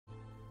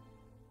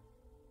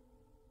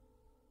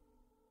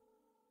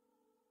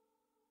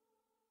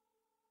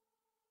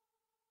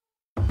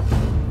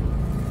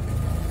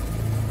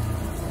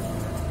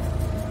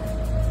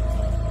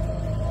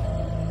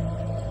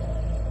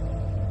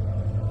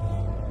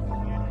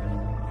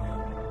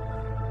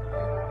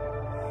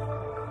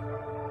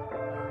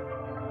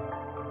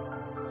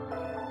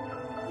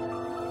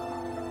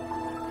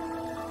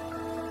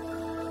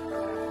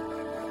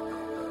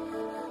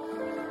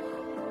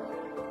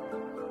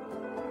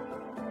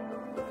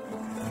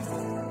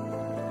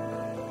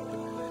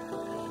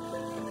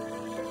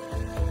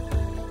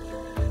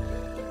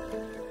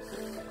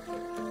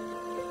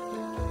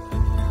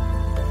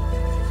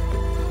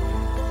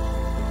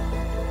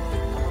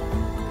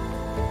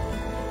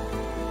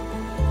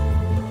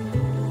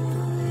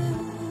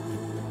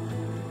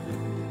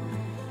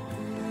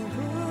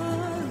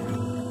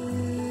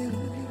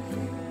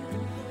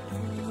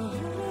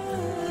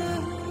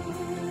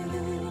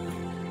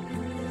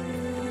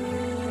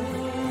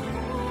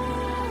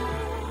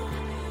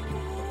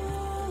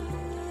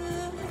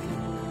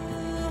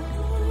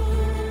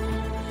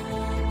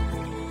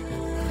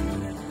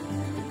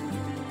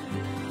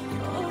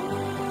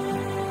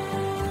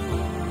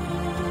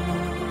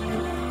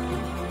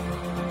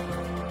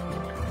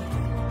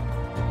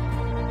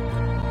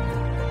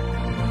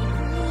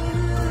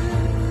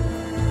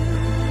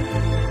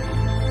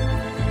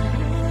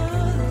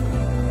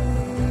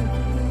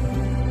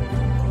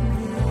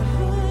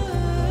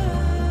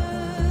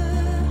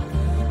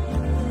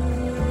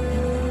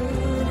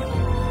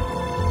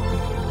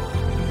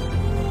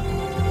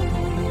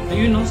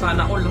yun no,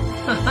 sana all.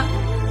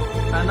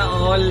 Sana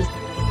all.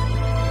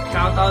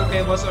 Shout out kay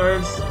Boss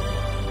Herbs.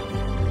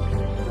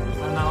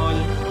 Sana all.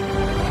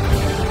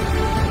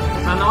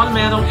 Sana all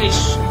merong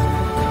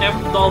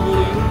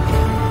HFW.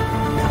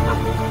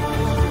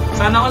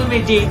 Sana all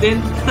may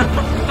Jaden.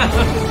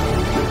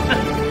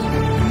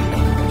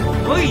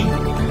 Uy!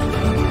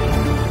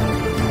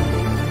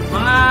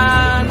 Mga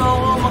ano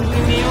ako,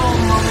 mag-renew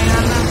mamaya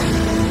na.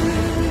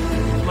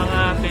 Mga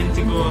 10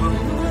 siguro.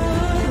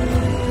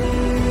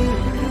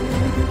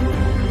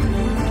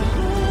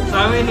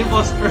 Sabi ni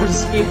Boss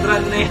Earth,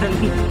 speedrun na yan.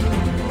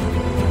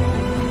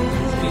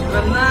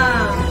 Speedrun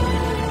na.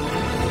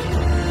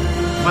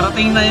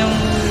 Parating na yung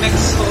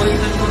next story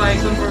ng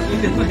Horizon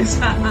Forbidden West.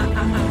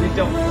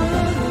 Joke.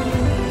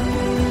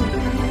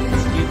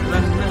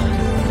 Speedrun na.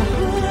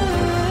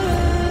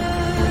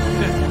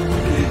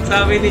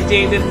 Sabi ni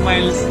Jaden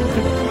Miles.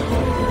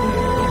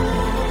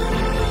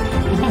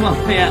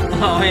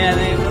 Mamaya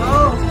na yun.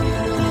 Oh,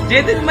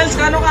 Jaden Miles,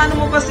 kano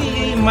mo ba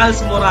si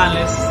Miles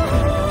Morales?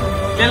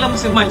 Kailan mo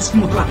si Miles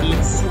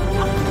Morales?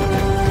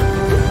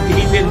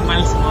 Jaden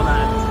Miles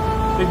Morales.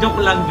 Joke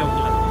lang.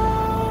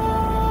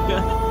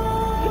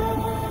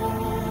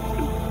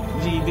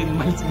 Jaden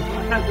Miles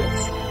Morales.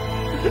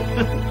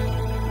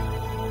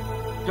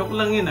 Joke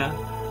lang yun ah.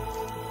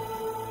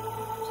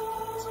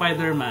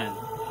 Spider-Man.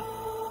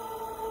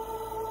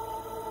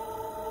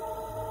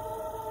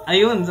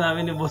 Ayun,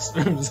 sabi ni Boss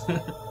Terms.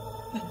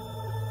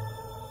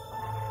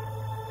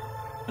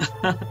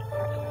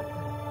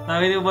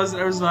 Sabi ni Boss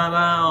Terms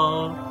para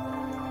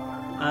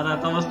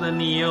tapos na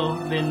Neo,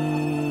 then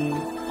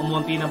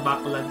umunti na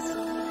backlands.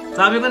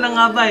 Sabi ko na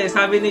nga ba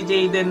sabi ni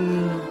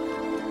Jaden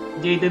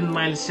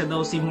Miles, siya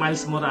daw si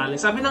Miles Morales.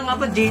 Sabi na nga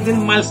ba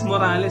Jaden Miles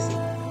Morales eh.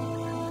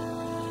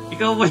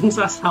 Ikaw ba yung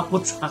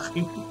sasapot sa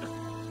akin?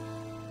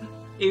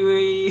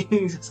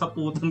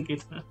 Sasaputan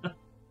kita.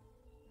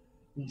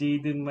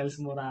 Jaden Miles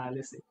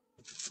Morales eh.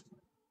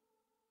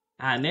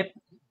 Hanep?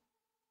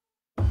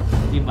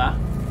 Diba?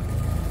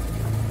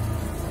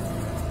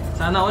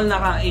 Sana all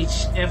naka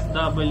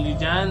HFW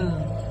dyan.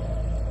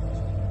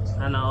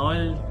 Sana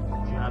all.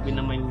 Sabi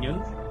naman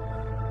yun.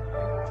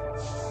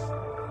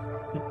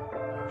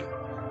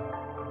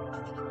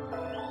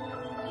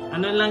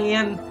 Ano lang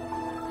yan?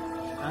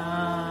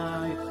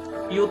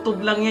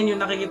 YouTube lang yan.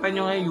 Yung nakikita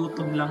nyo ngayon,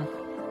 YouTube lang.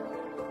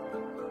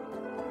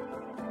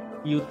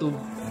 YouTube.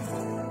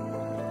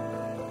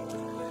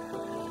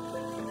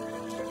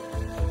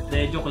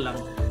 De, joke lang.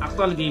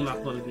 Actual game.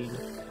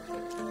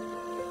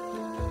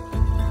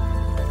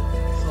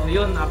 So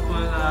yun,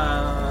 actual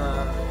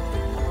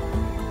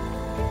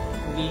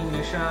game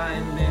na siya,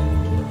 and then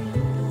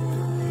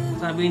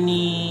sabi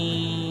ni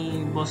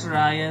Boss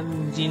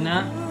Ryan,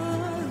 Gina,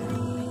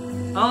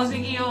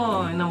 sige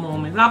in a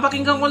moment.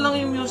 Napakinggan ko lang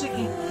yung music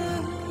eh.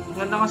 Ang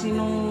ganda kasi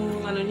nung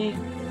ano niya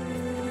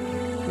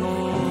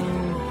nung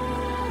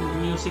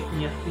music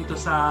niya dito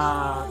sa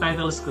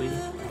title screen.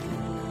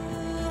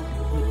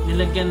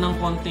 Nilagyan ng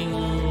konting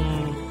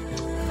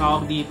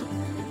tawag dito.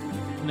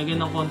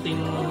 Nilagyan ng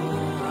konting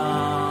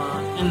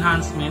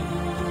enhancement.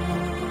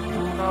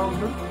 Ang tawag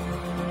doon?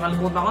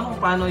 Kalimutan ko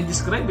kung paano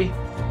i-describe eh.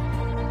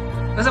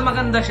 Kasi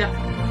maganda siya.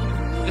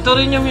 Ito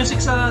rin yung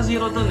music sa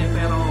Zero Dawn eh,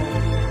 pero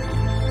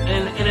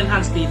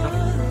in-enhance dito.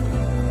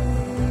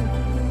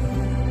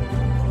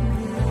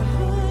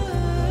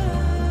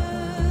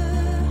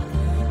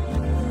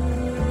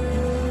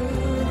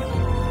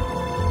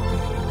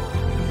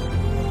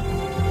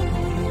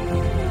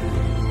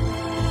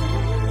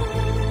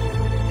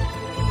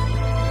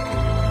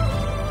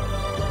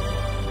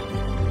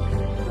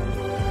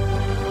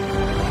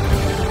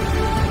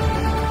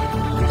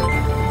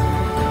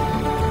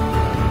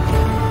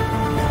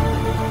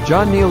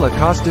 John Neil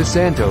Acosta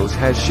Santos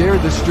has shared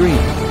the stream.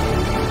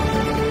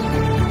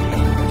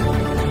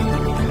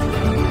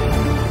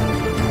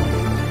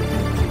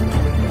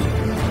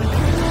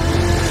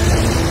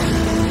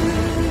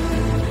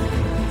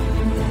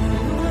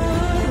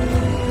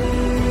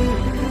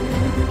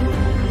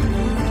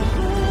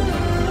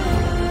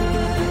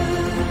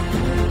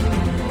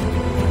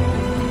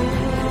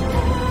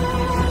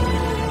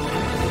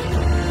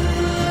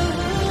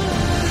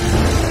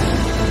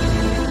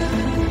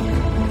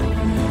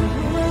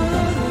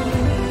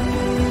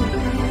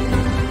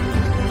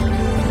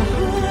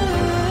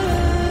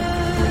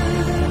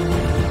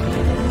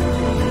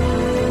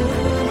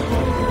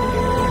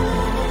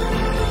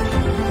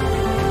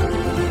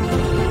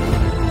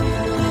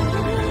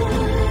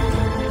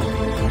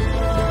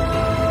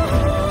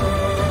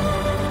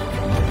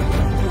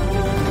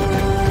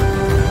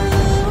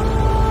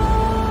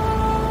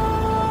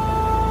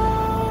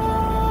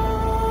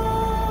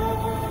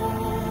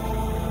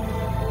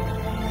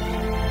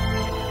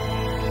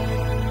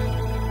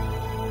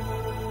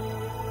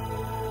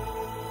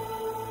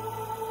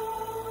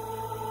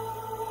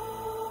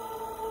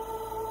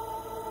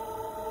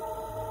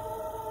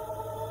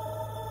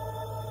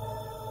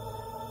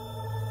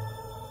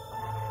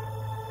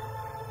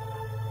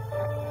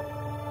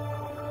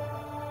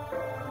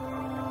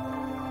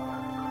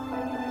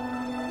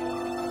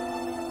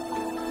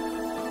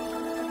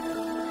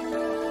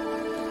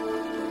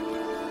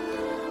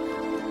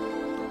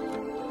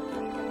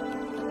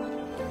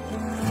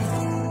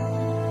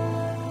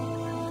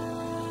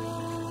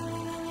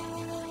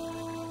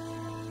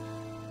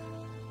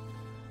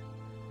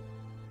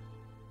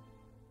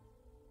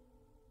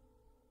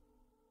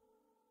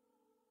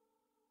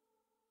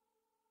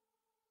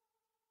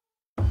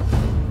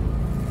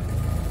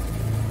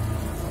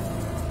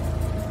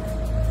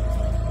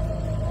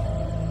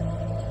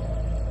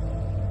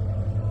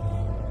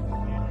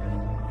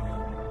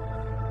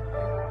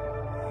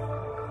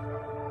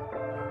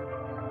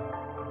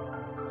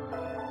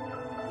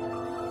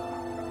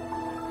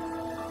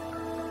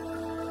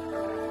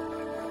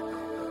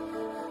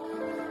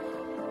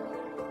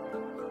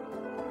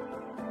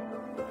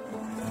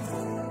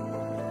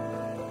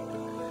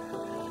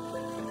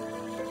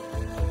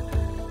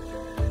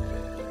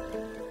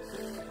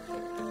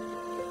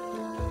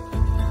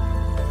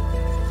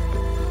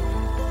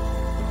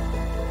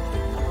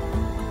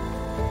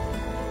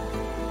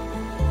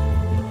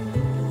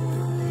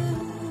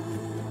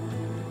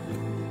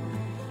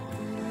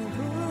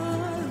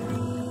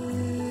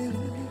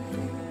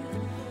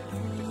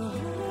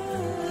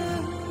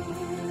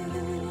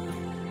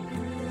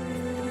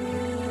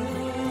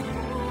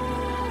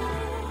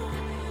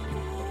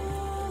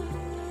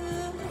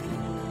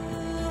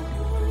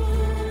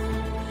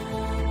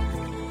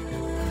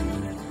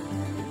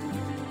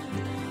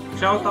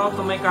 Shout out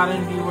to my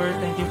current viewer.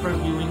 Thank you for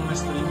viewing my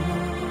stream.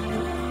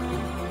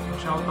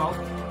 Shout out.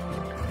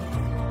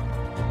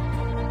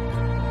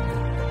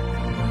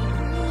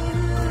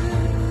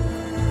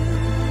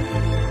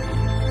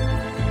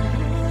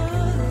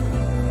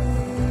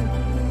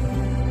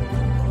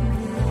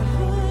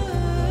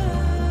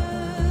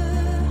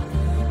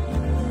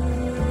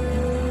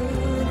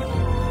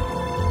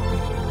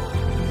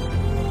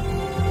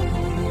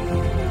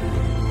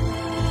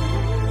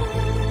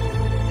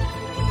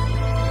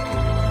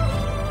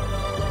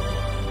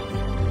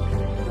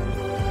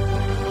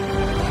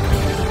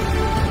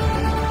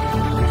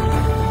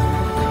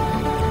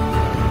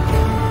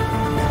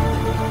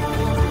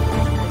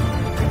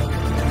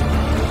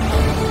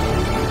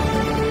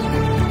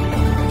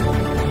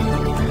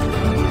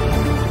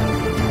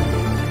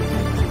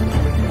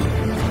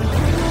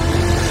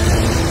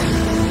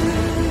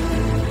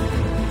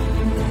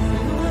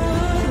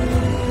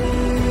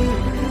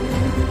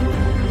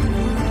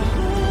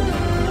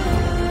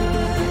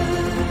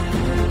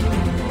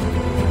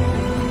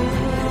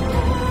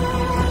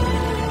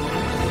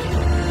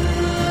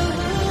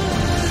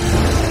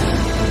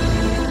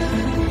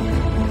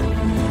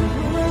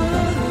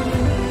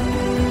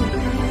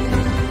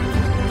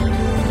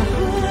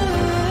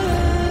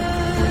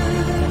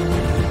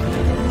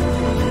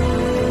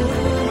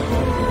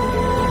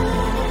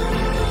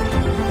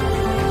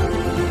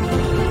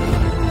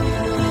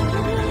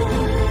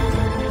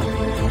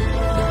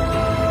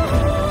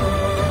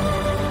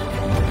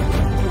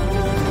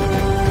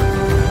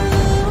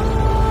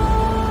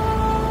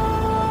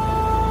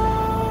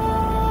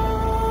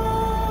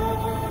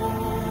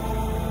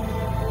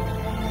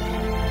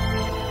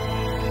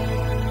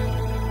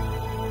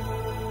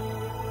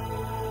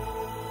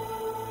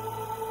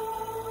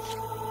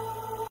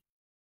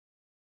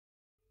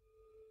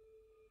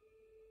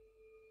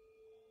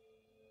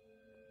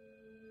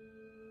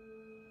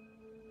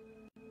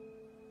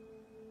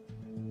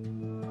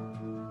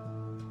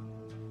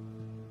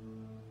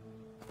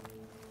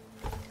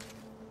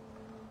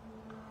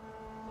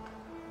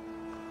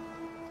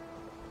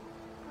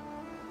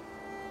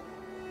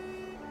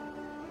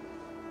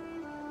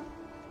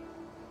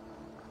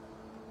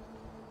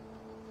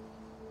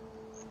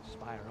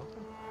 Spire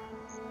open?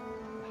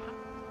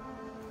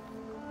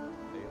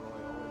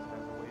 Aloy always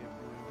has a way of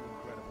doing the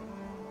incredible.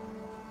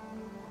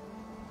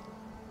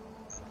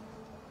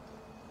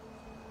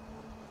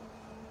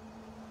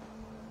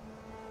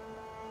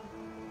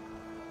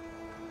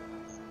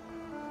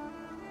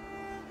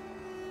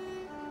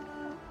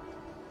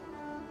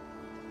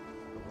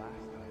 The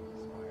last time the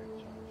Spire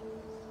charged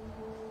was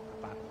the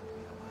Battle of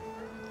the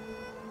Alliance.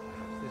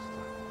 Perhaps this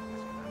time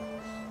it's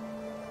Canopus.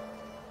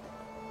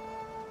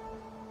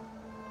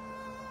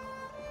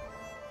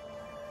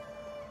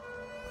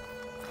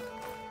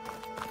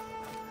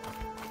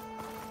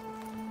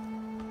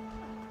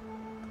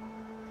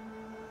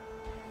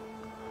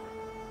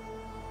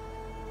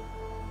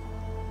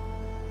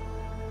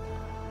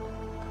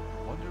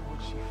 Wonder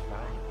what she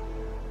found.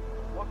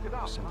 Walked it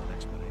out. Simple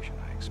explanation,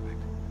 I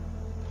expect.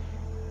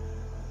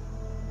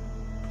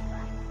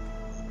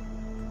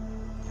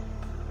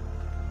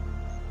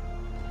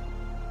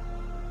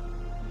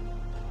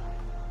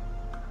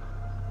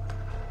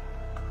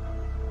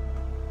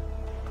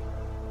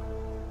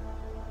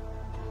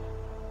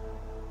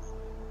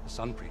 The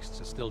Sun Priests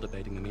are still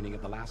debating the meaning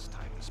of the last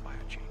time the Spire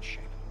changed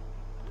shape.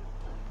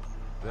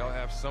 They'll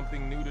have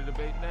something new to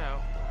debate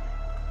now.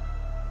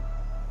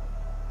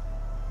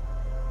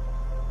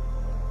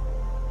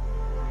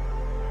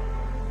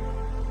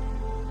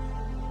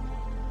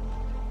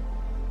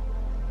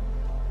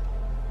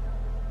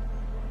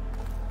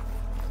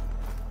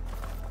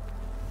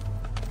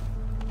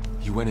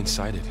 You went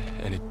inside it,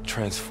 and it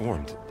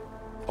transformed.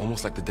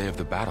 Almost like the day of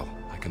the battle.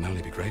 I can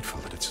only be grateful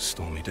that it's a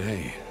stormy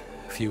day.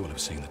 Few will have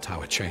seen the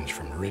tower change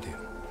from Meridian.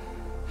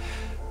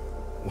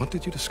 What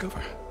did you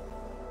discover?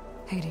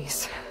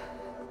 Hades.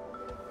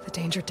 The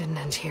danger didn't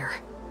end here.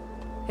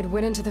 It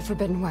went into the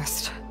Forbidden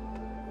West.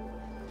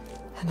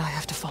 And I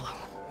have to follow.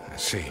 I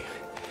see.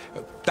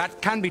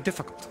 That can be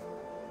difficult.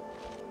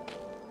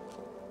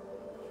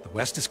 The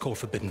West is called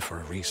Forbidden for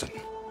a reason.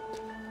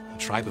 A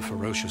tribe of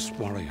ferocious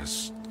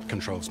warriors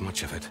controls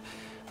much of it,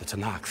 the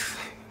Tenakth,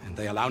 and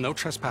they allow no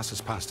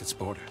trespassers past its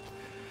border.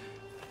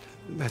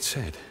 That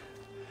said,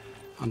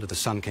 under the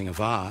Sun King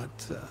Avad,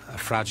 a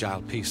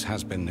fragile peace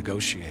has been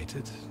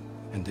negotiated,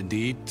 and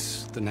indeed,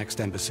 the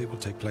next embassy will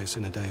take place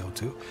in a day or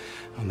two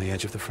on the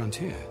edge of the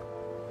frontier.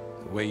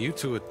 Were you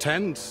to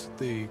attend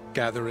the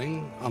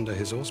gathering under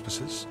his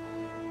auspices,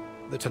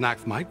 the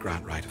Tenakth might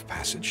grant right of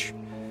passage,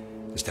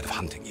 instead of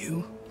hunting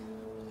you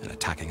and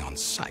attacking on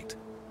sight.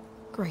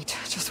 Great,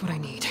 just what I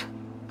need.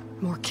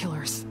 More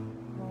killers.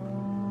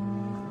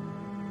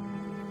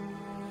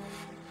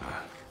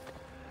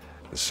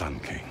 The Sun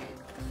King.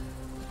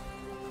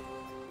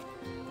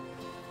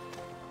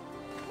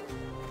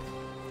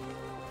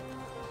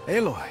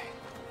 Aloy,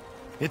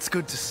 it's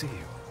good to see you.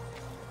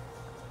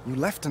 You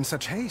left in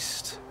such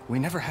haste. We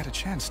never had a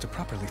chance to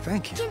properly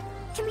thank you.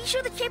 Can we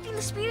show the champion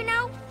the spear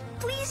now?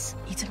 Please?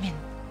 Itamin,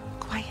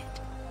 quiet.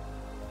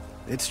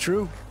 It's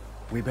true.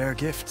 We bear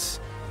gifts.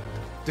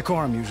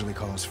 Decorum usually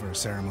calls for a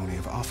ceremony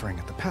of offering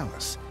at the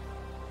palace,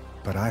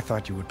 but I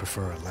thought you would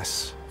prefer a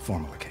less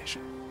formal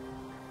occasion.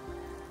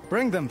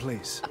 Bring them,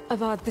 please.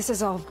 Avad, this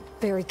is all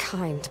very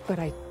kind, but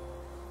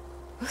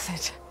Who's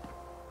it?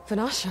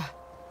 Vanasha.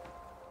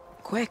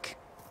 Quick.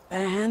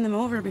 Better hand them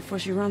over before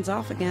she runs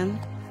off again.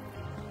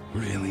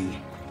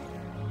 Really?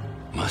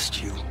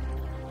 Must you?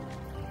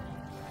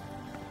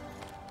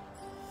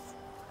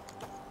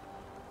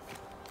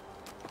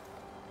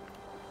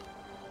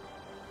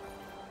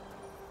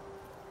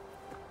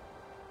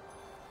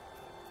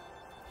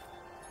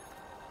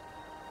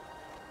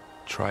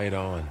 Try it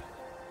on.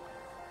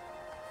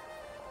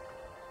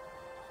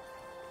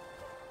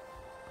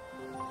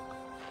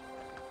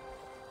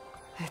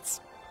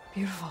 It's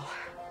beautiful.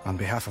 On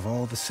behalf of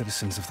all the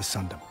citizens of the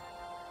Sundom,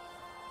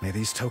 may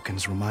these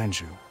tokens remind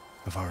you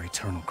of our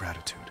eternal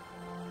gratitude.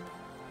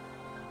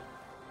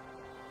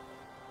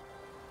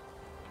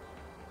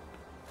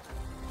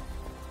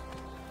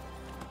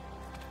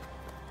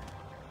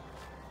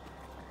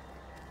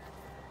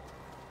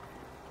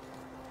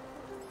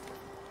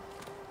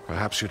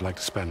 Perhaps you'd like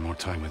to spend more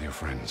time with your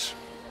friends.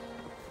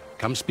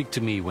 Come speak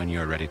to me when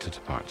you're ready to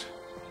depart.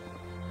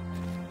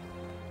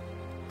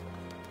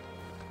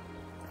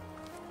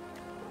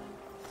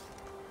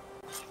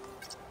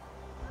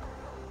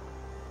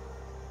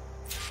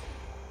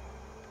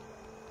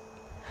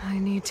 I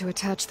need to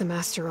attach the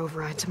Master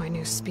Override to my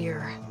new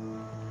spear.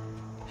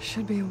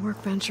 Should be a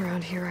workbench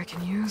around here I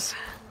can use.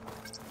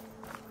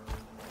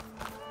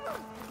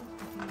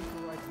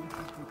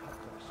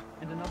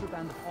 And another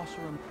band of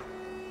Ossurum.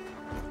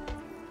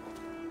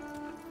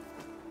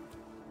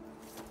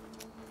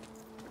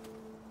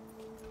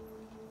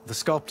 The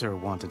sculptor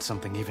wanted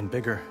something even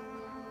bigger,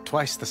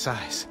 twice the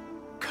size,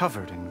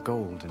 covered in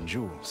gold and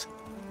jewels.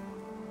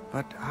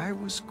 But I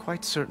was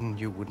quite certain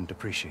you wouldn't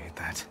appreciate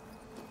that.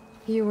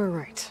 You were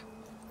right.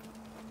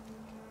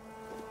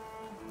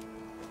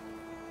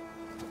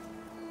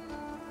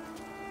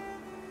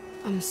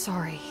 I'm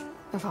sorry,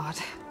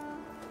 Avad.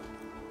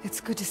 It's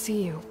good to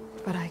see you,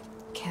 but I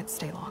can't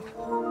stay long.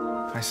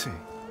 I see.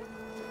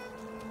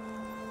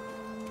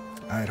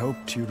 I'd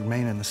hoped you'd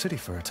remain in the city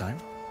for a time.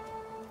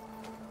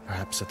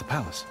 Perhaps at the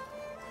palace.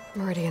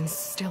 Meridian's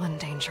still in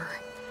danger,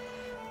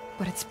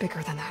 but it's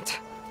bigger than that.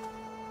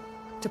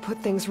 To put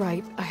things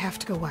right, I have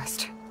to go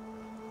west.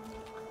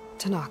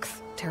 To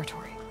Noct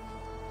territory.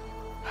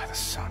 By the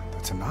sun,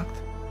 that's a Noct?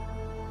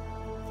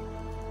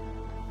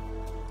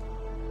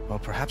 Well,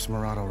 perhaps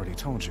Murad already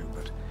told you,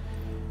 but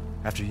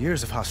after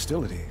years of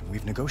hostility,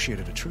 we've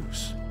negotiated a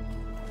truce,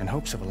 in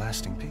hopes of a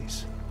lasting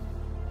peace.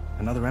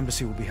 Another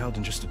embassy will be held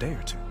in just a day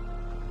or two.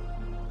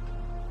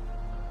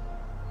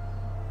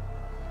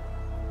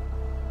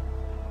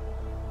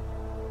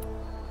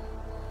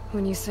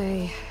 When you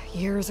say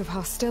years of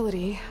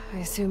hostility, I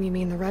assume you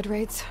mean the Red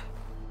Raids?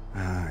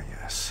 Ah,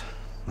 yes.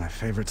 My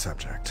favorite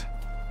subject.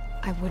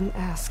 I wouldn't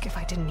ask if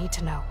I didn't need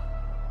to know.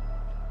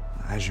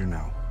 As you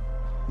know,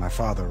 my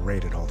father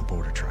raided all the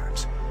border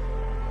tribes.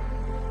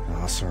 The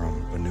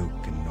Ossurum,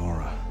 Banuk, and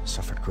Nora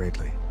suffered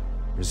greatly,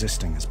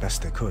 resisting as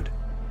best they could.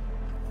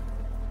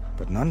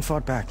 But none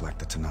fought back like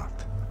the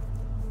Tenakth.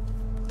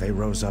 They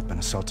rose up and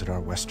assaulted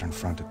our western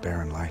front at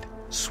Barren Light,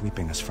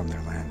 sweeping us from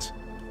their lands.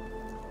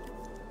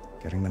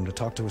 Getting them to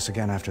talk to us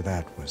again after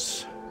that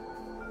was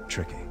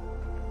tricky.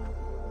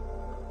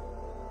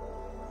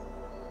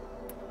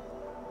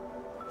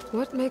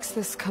 What makes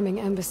this coming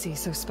embassy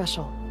so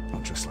special?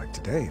 Well, just like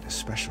today, it is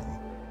special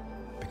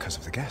because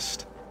of the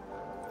guest.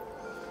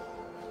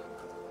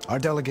 Our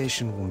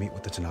delegation will meet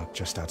with the Tenakth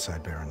just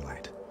outside Barren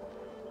Light.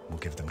 We'll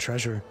give them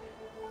treasure,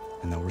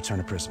 and they'll return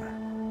a prisoner.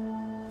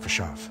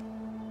 Fashav,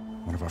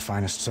 one of our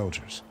finest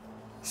soldiers.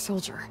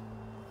 Soldier?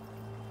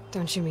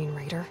 Don't you mean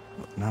raider?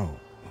 No.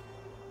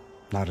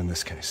 Not in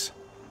this case.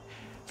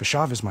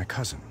 Fashav is my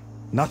cousin,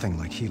 nothing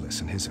like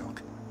Helis and his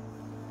ilk.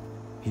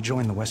 He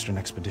joined the Western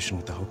expedition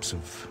with the hopes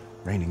of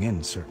reining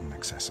in certain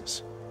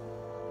excesses.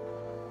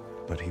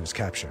 But he was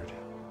captured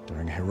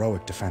during a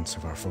heroic defense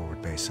of our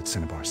forward base at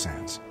Cinnabar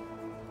Sands,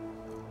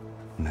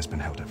 and has been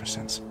held ever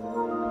since.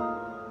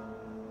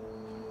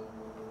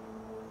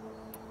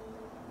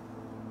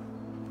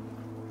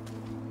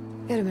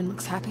 Itamen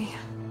looks happy.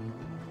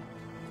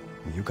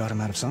 You got him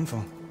out of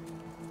Sunfall.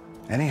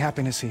 Any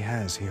happiness he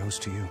has, he owes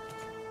to you.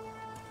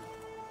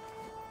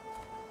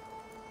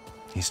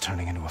 He's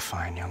turning into a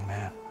fine young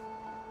man,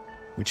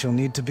 which he'll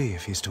need to be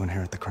if he's to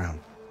inherit the crown.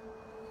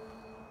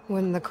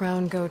 Wouldn't the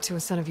crown go to a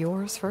son of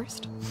yours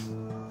first?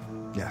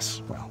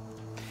 Yes, well,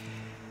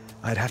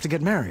 I'd have to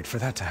get married for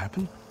that to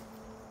happen.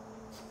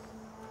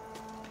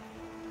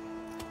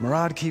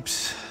 Murad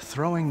keeps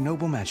throwing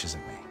noble matches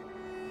at me,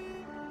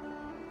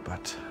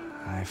 but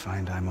I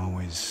find I'm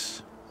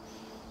always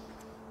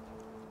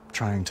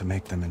trying to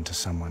make them into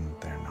someone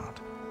they're not.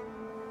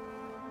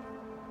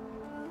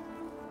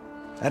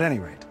 At any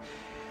rate,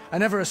 I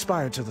never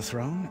aspired to the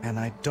throne, and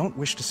I don't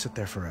wish to sit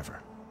there forever.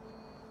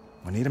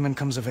 When Itamen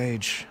comes of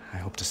age, I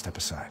hope to step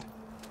aside.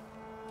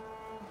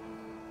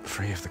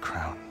 Free of the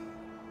crown.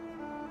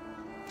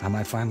 I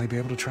might finally be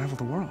able to travel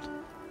the world.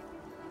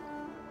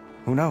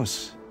 Who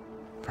knows?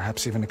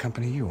 Perhaps even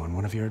accompany you on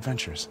one of your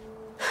adventures.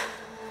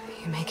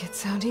 You make it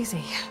sound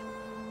easy.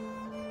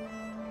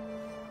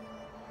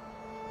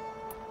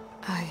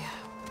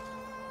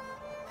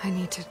 I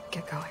need to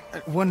get going.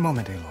 One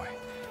moment, Aloy.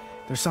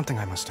 There's something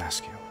I must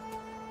ask you.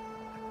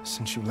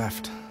 Since you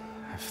left,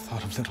 I've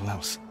thought of little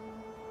else.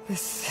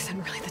 This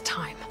isn't really the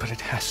time. But it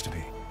has to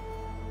be.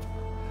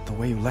 The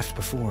way you left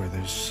before,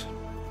 there's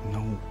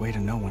no way to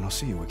know when I'll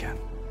see you again.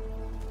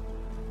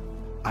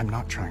 I'm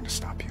not trying to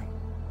stop you,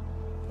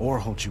 or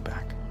hold you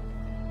back.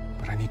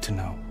 But I need to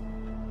know,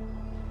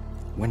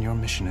 when your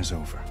mission is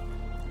over,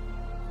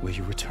 will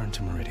you return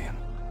to Meridian?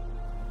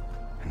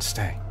 And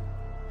stay?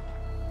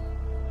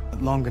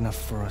 Long enough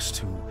for us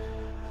to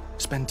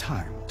spend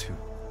time, to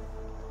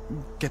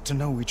get to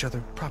know each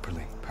other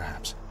properly,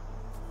 perhaps.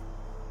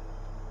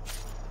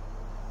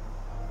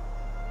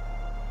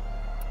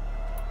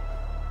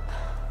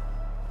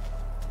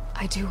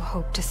 I do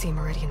hope to see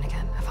Meridian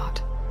again,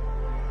 Avad.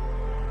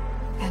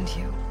 And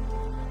you.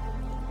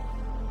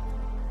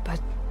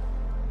 But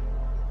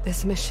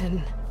this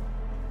mission,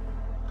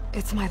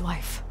 it's my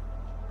life.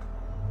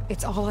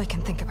 It's all I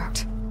can think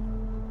about.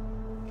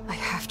 I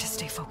have to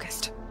stay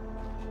focused.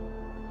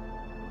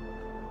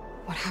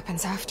 What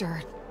happens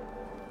after?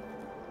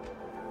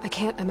 I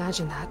can't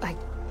imagine that.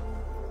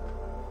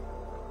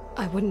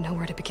 I wouldn't know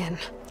where to begin.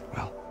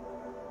 Well,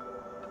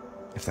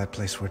 if that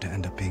place were to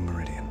end up being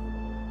Meridian,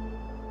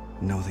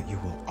 know that you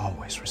will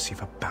always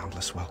receive a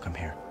boundless welcome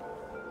here.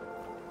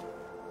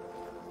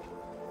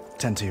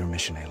 Tend to your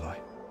mission, Aloy.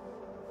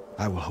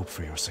 I will hope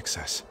for your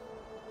success,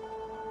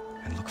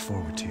 and look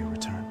forward to your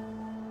return.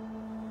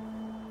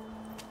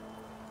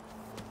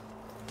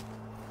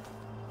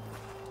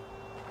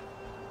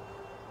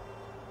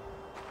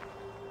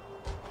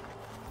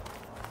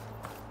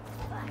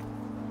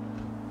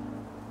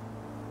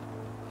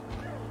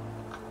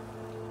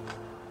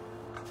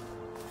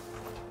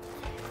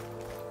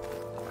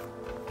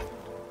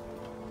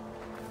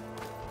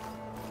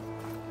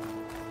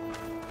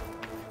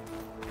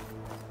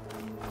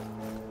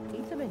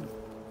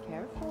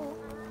 Careful.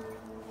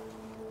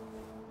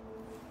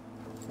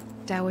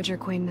 Dowager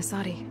Queen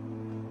Nasadi.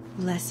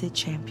 Blessed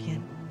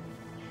champion.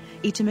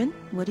 Itamen,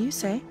 what do you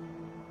say?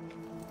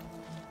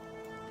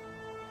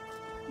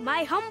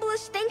 My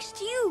humblest thanks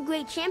to you,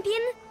 great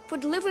champion, for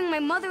delivering my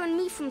mother and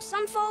me from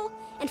Sunfall,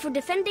 and for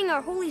defending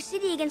our holy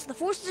city against the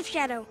forces of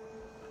Shadow.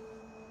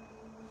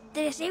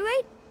 Did I say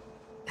right?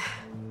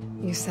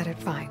 You said it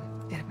fine,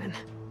 Itamen.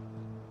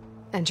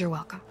 And you're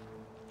welcome.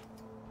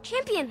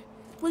 Champion,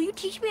 will you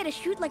teach me how to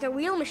shoot like a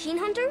real machine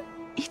hunter?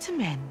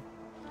 Itamen.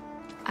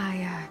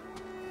 I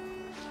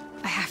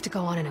have to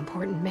go on an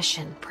important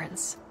mission,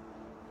 Prince.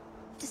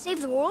 To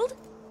save the world?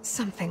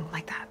 Something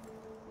like that.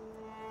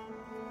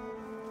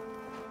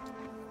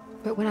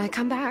 But when I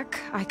come back,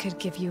 I could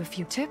give you a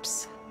few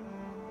tips.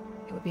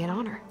 It would be an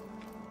honor.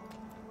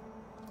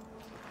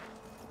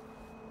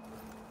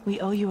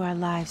 We owe you our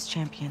lives,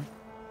 champion,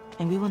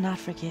 and we will not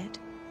forget.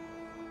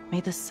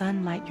 May the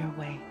sun light your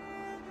way.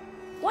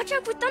 Watch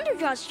out for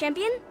Thunderjaws,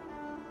 champion!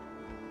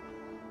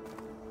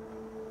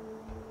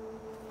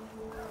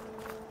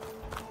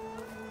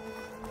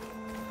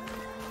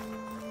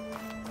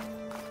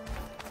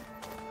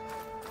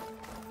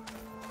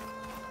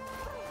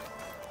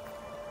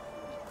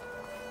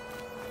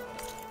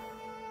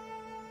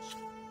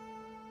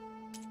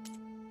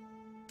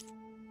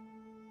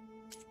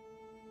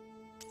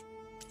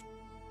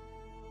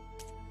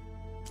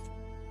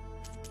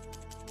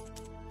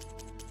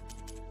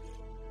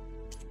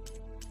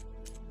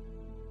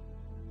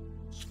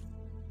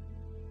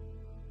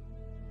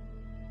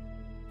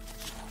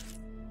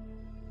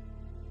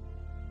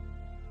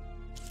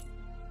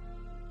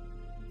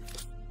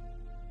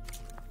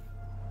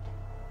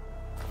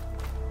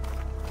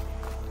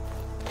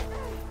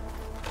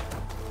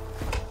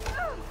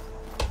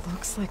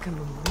 Looks like a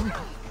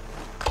memorial.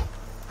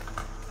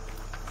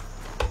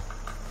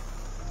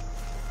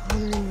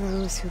 Honoring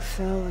those who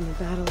fell in the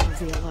Battle of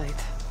the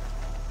Elite.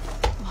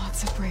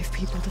 Lots of brave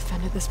people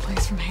defended this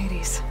place from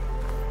Hades.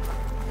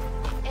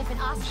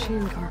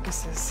 Machine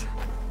carcasses.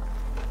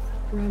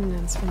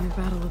 Remnants from the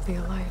Battle of the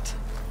Elite.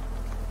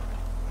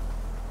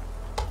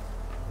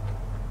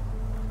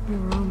 We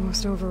were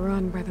almost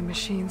overrun by the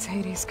machines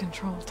Hades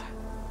controlled.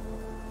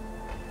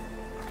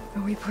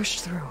 But we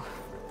pushed through.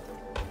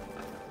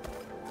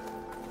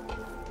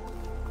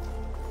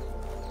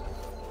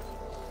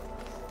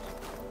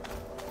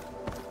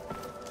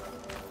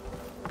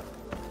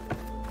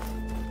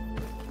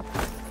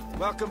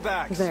 Welcome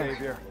back, There.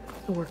 Savior.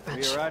 The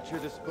workbench. We are at your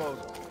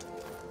disposal.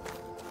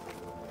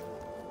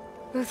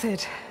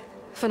 Uthid,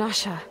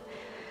 Vanasha,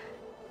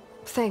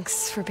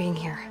 thanks for being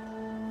here.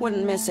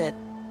 Wouldn't miss it,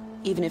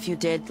 even if you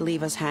did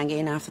leave us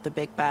hanging after the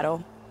big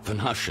battle.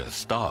 Vanasha,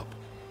 stop.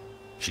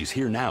 She's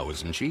here now,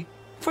 isn't she?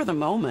 For the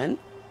moment.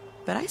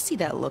 But I see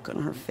that look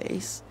on her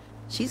face.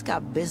 She's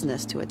got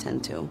business to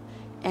attend to,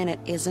 and it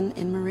isn't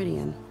in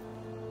Meridian.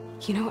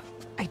 You know,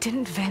 I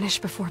didn't vanish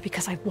before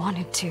because I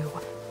wanted to.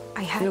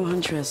 I had... No,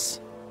 Huntress.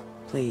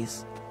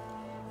 Please.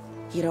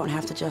 You don't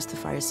have to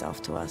justify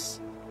yourself to us.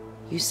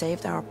 You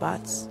saved our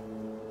butts.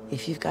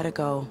 If you've got to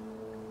go,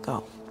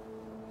 go.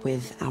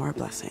 With our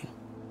blessing.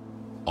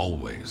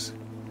 Always.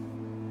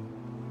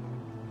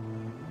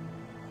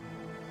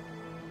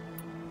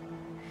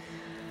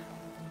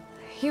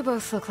 You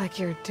both look like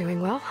you're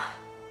doing well.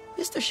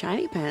 Mr.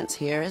 Shiny Pants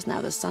here is now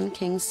the Sun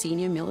King's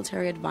senior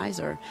military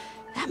advisor.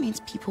 That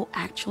means people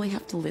actually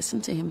have to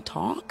listen to him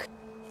talk?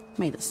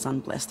 May the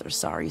sun bless their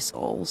sorry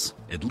souls.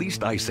 At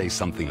least I say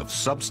something of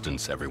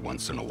substance every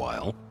once in a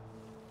while.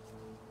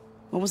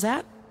 What was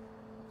that?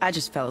 I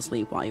just fell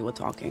asleep while you were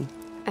talking.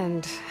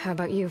 And how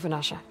about you,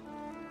 Vanasha?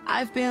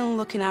 I've been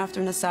looking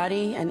after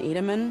Nasadi and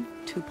Edaman.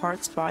 2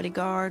 parts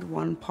bodyguard,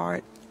 1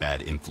 part...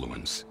 Bad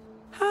influence.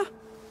 Huh.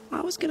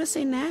 I was gonna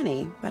say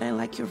nanny, but I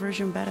like your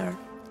version better.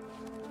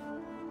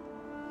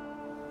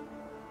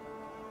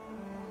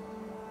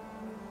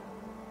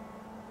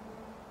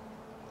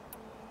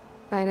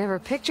 I never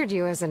pictured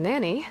you as a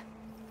nanny.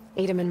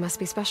 Edaman must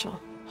be special.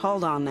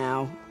 Hold on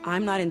now.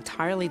 I'm not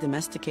entirely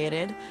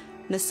domesticated.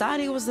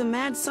 Nasadi was the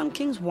Mad Sun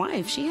King's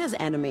wife. She has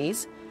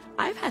enemies.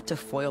 I've had to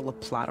foil a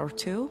plot or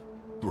 2.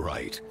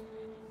 Right.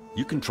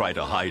 You can try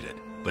to hide it,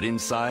 but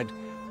inside,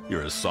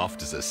 you're as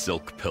soft as a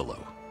silk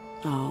pillow.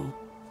 Oh,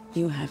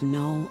 you have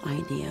no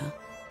idea.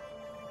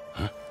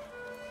 Huh?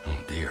 Oh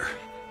dear.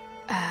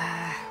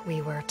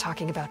 We were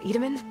talking about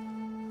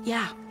Edaman?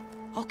 Yeah.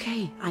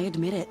 Okay, I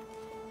admit it.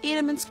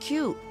 Edaman's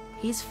cute.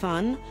 He's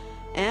fun.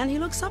 And he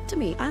looks up to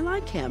me. I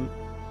like him.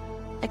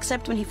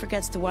 Except when he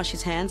forgets to wash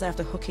his hands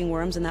after hooking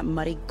worms in that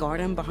muddy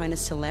garden behind a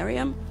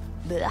solarium.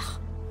 Blech.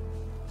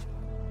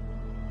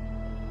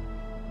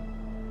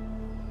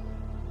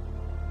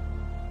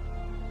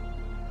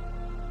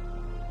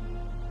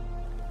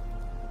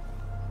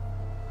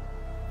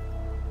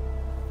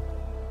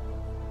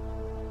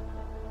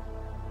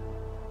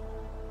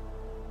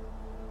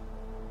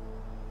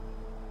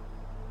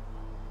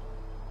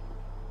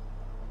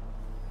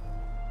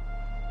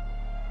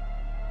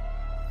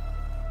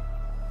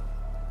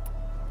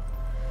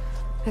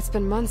 It's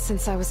been months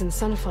since I was in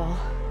Sunfall.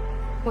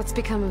 What's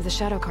become of the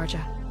Shadow Carja?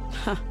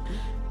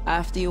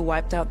 After you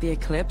wiped out the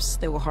Eclipse,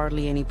 there were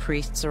hardly any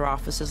priests or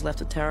officers left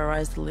to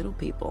terrorize the little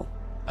people.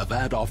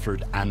 Avad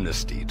offered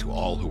amnesty to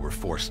all who were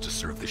forced to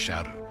serve the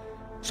Shadow,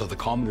 so the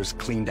commoners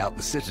cleaned out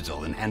the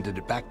Citadel and handed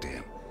it back to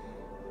him.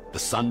 The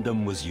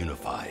Sundom was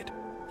unified.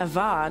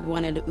 Avad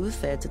wanted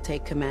Uthed to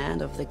take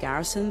command of the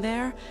garrison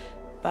there,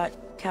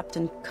 but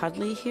Captain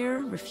Cudley here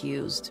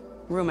refused.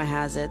 Rumor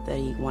has it that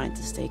he wanted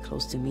to stay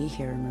close to me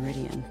here in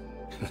Meridian.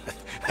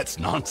 That's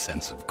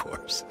nonsense, of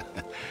course.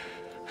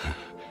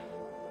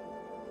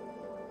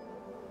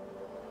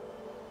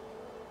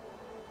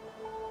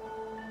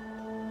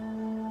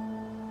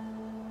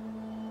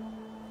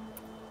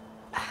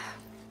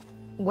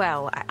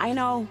 Well, I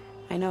know.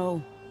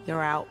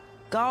 You're out.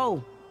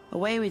 Go!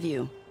 Away with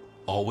you.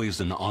 Always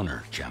an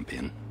honor,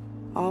 champion.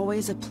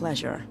 Always a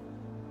pleasure.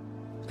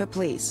 But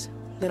please,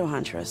 little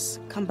Huntress,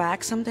 come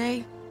back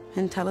someday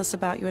and tell us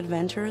about your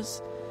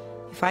adventures.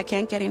 If I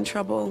can't get in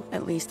trouble,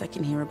 at least I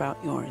can hear about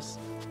yours.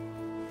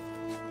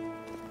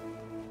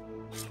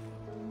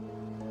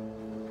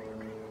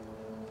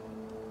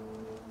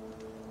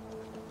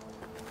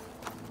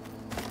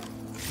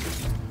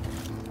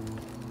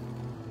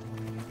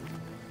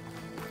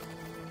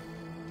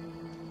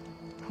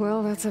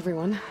 Well, that's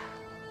everyone.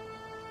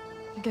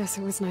 I guess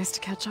it was nice to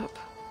catch up.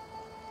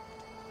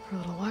 For a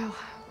little while.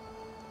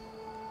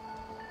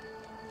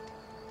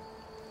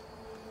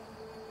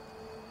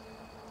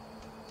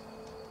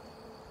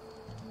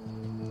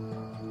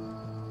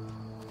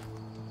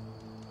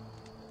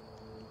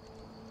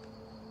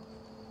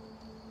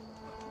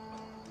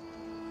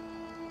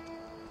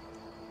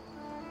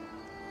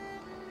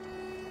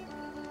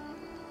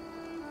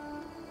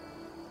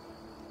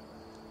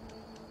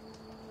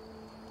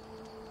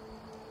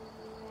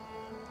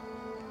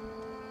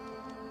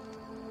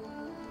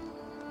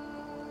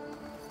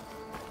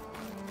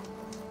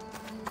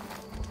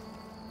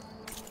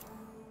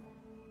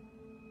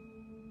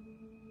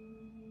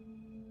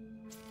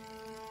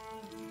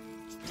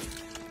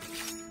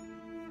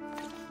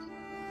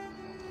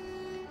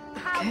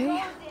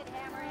 Okay.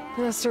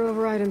 Master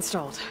override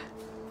installed.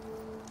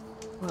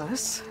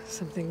 Plus,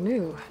 something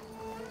new.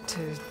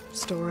 To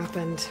store up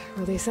and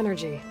release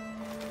energy.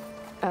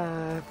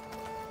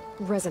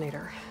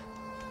 Resonator.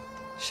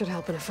 Should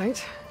help in a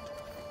fight.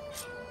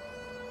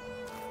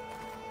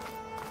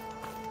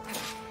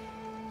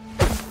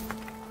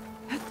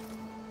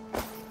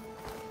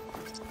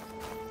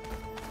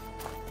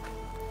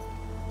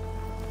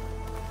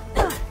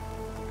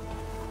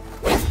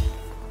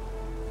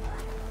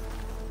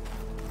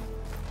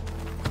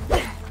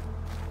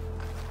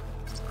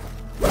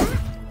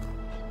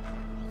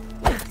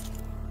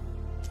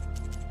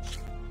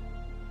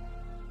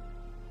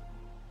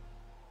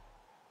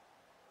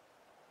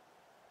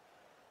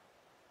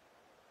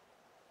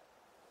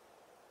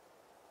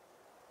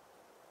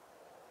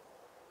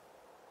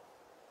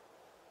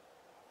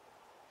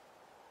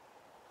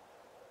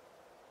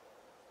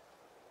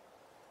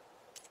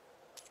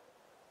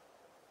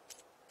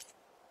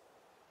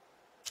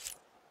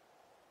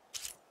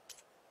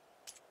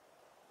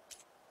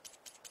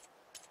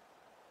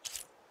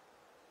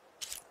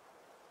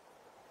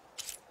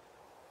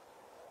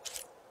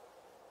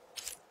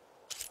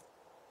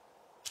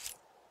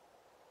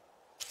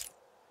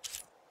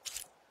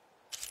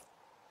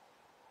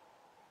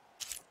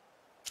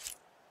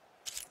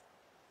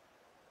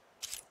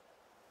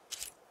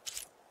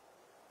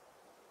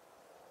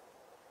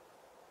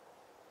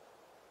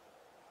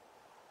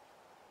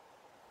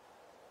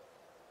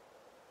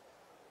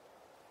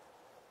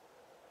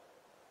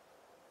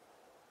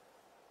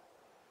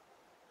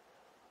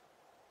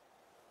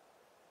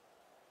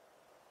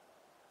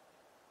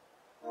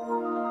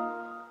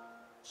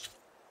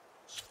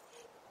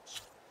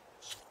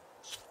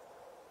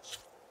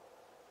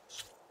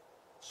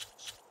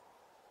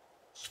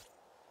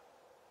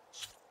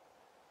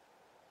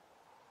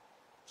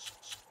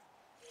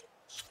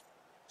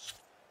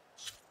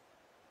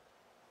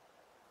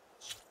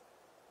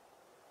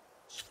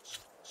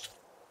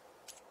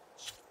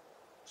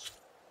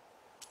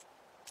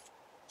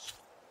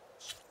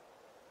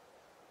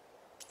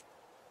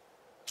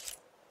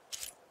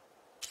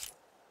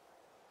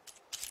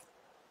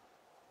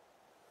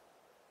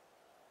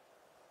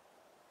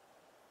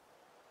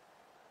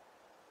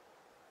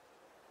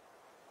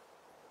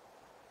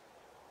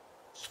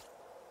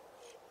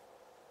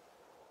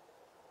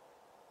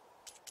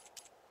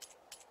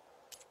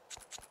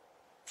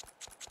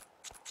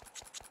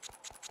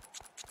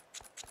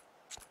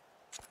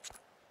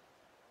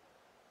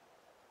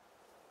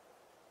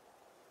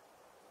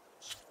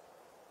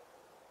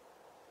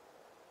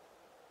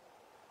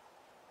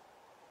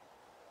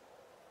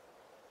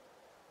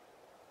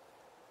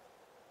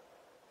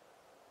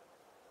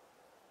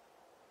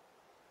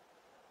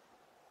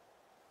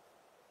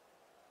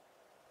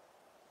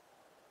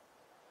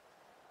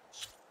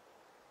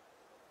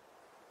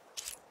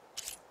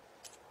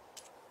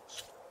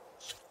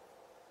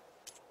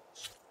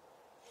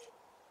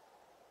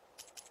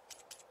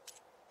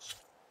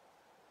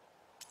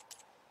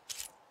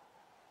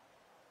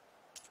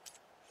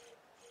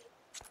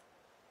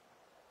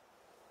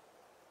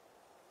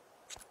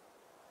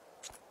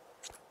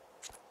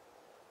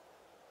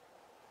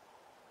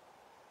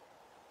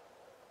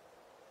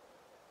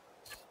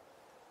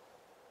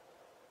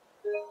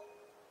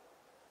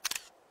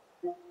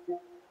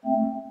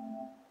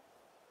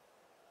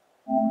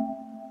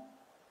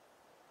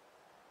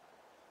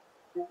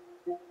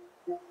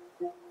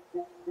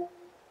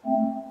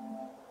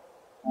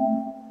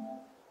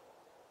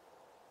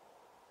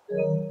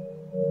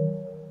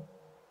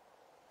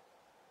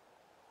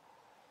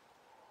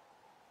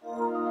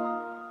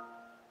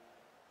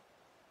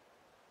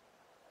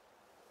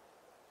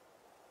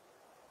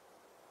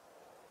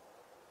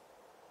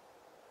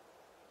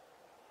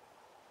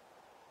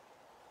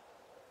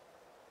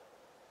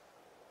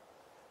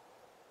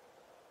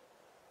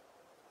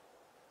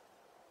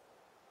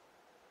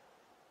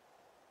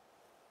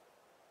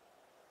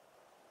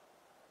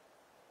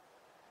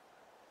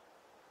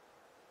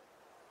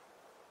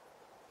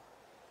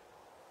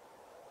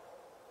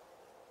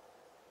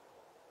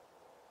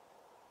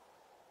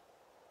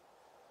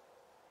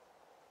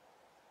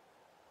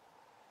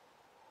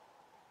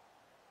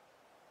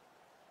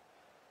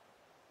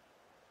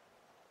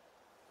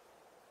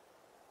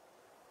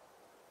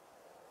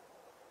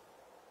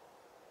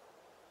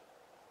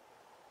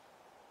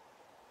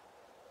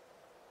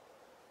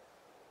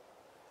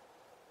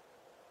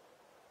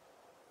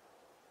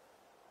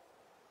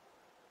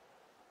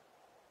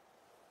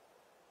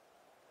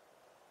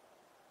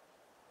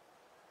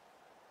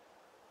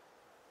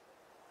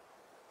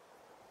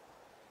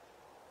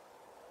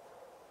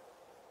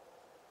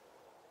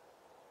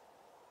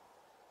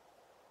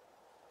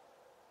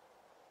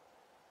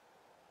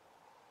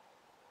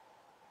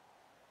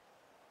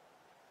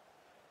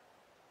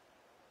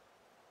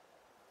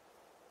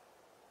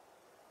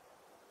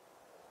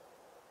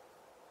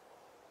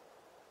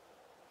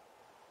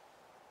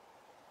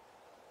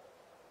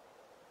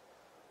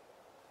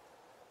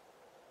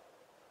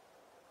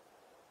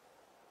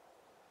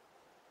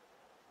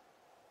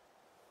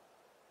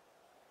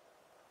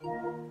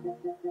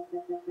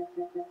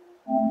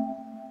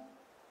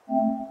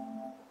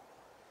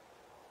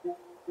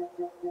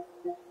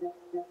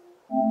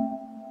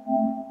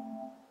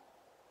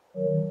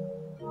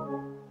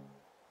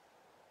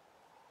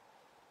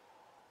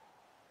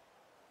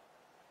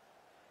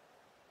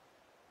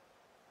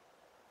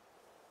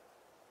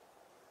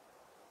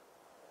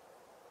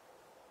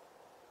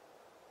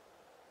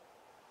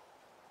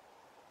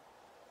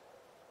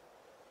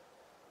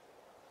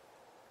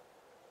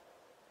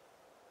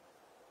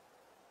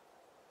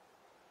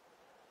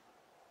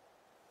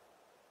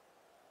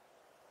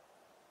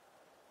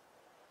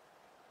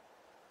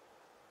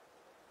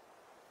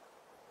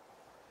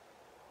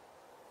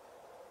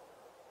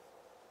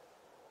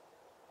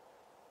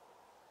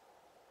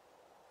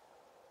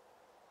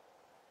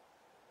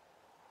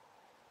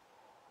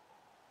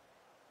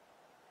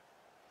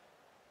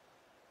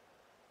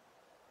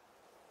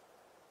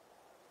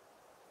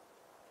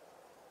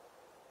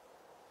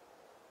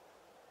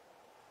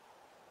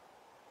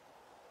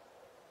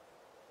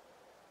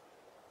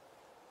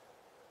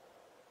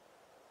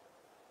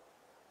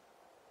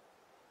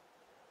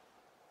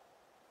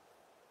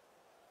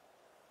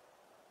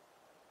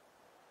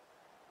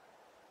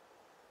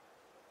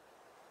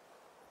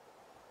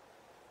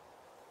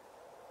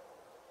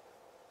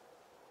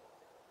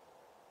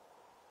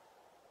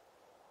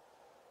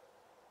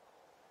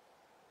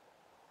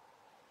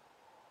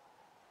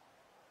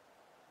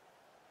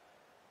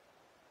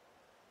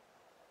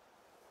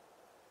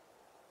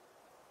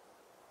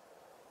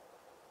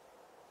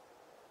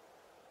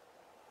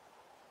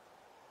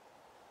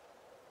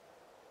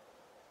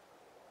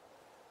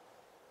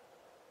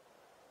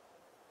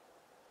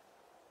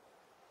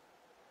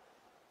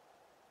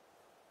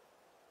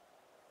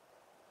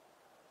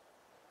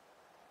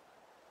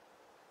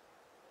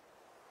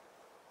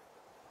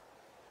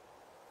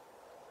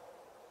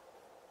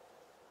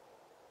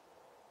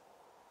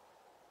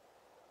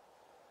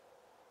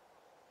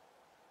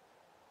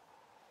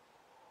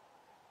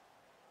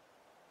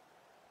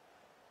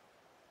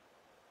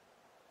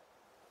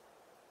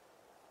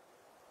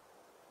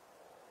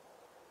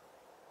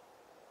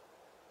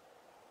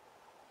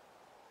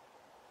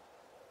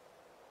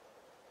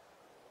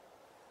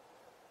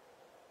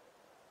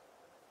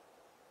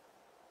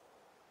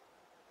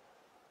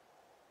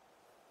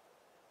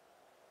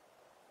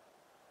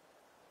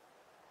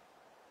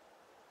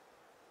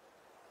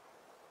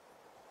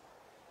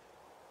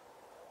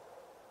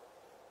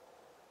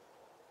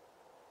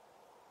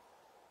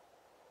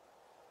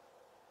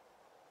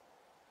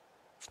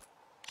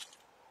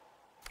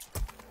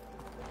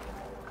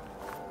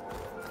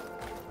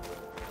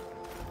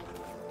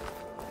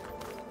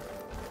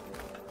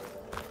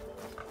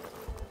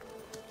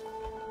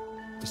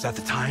 Is that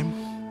the time?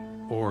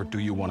 Or do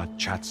you want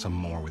to chat some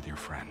more with your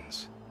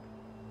friends?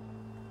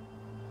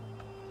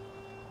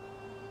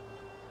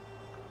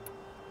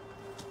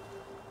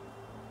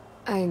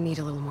 I need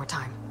a little more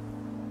time.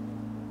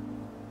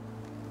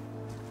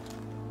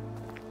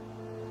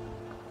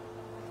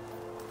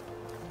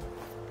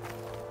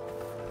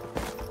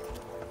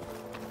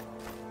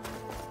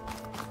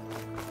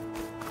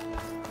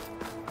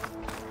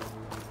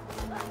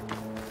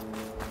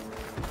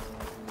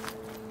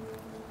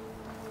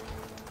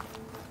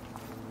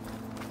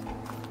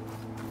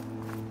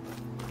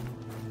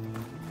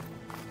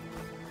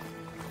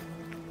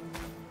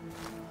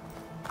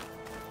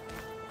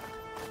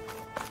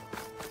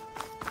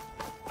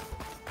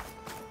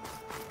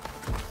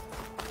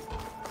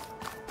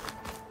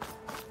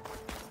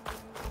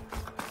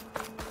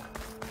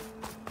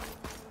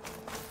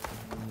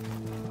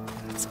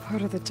 It's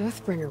part of the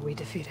Deathbringer we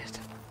defeated.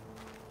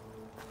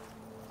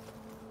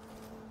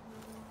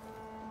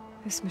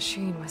 This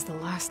machine was the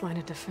last line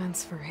of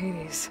defense for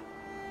Hades.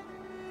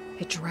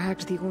 It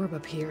dragged the orb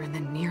up here and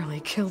then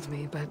nearly killed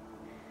me, but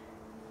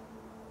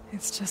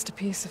it's just a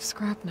piece of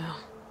scrap now.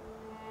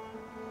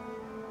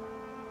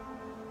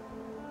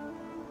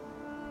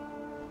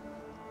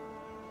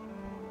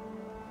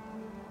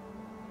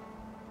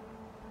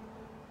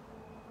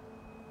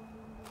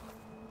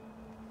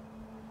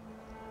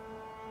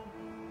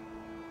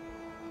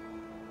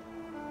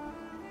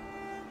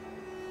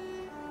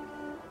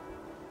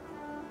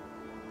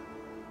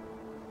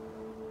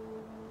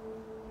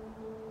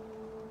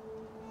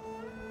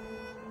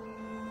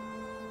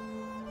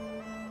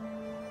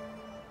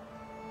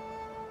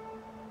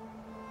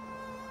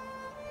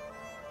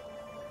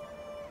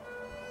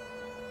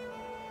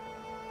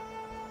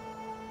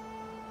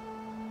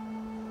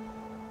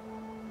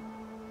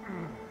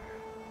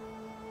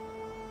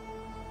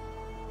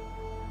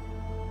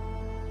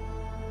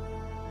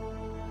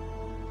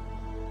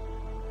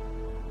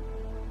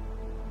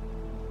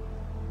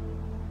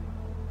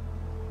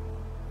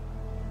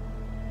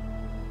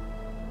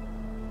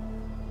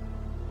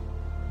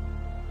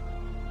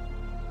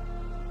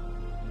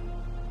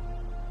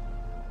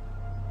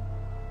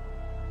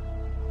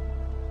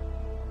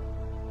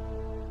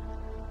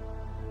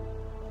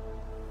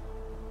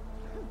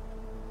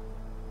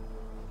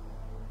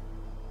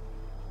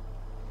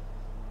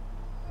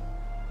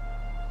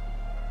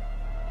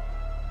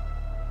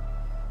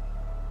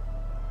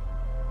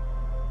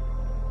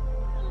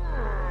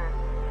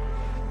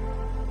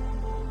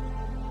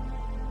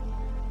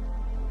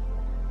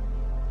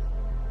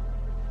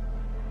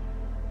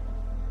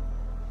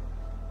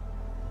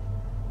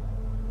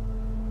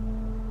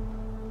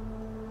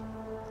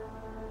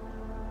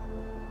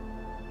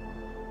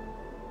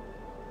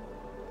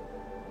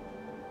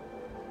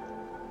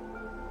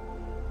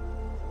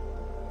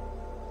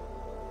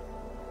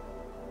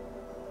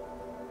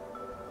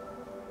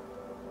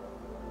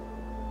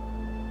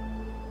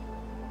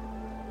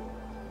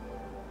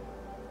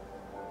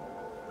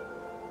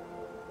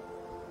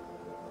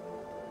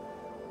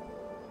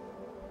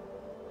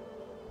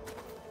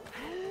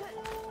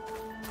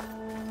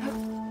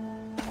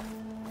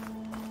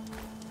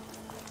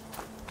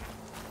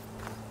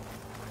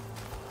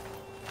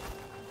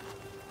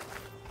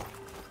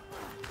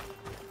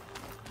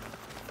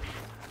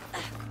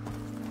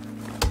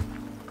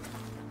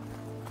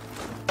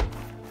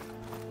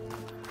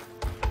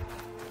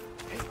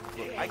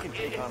 I can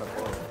take on a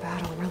boat. The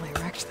battle really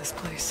wrecked this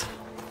place.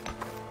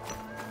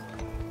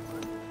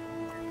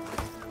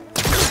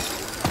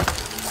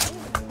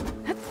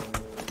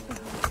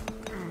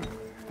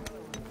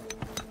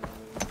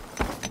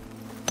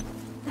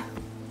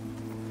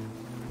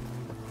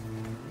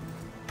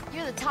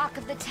 You're the talk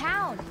of the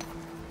town.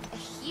 A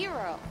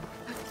hero.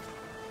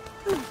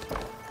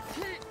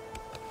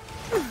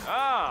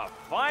 Ah,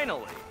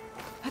 finally.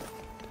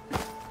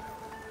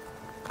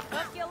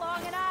 Took you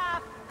long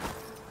enough.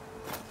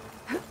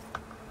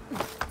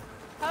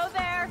 Ho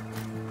there.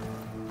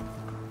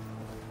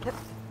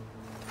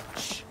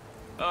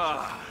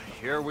 Ah,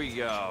 here we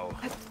go.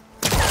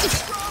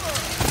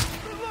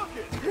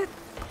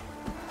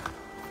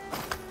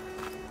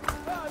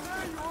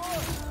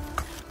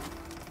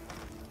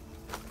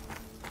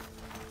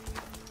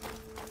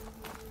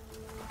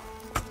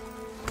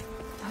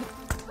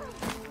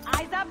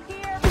 Eyes up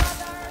here,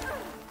 brother.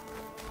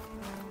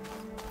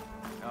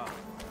 Oh.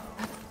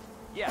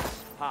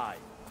 Yes, hi.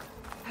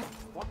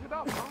 Walk it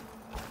up, huh?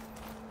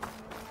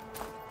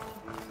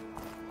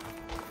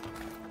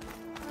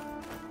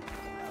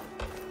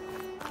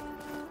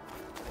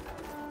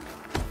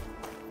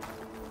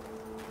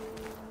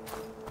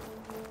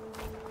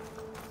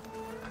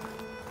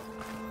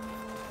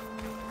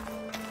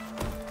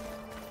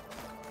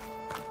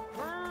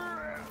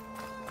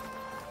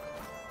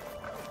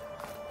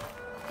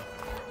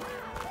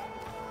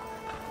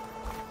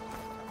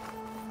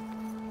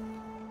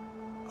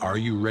 Are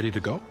you ready to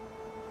go?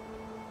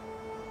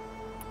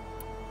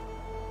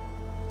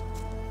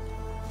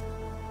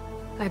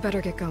 I better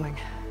get going.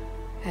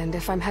 And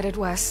if I'm headed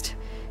west,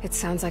 it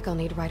sounds like I'll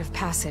need rite of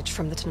passage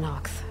from the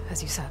Tenakth,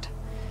 as you said.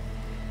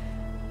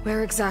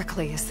 Where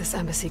exactly is this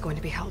embassy going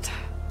to be held?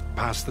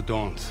 Past the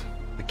Daunt,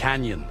 the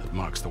canyon that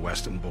marks the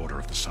western border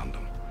of the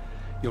Sundom.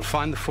 You'll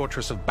find the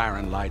fortress of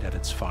Barren Light at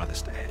its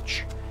farthest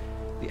edge.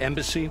 The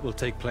embassy will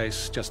take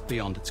place just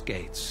beyond its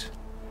gates.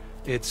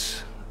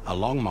 It's a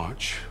long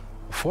march,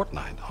 a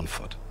fortnight on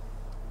foot.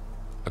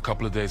 A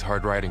couple of days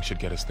hard riding should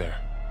get us there.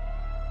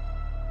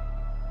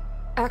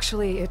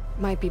 Actually, it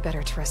might be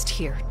better to rest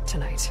here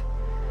tonight.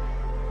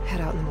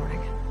 Head out in the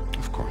morning.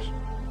 Of course.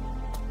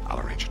 I'll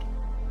arrange it.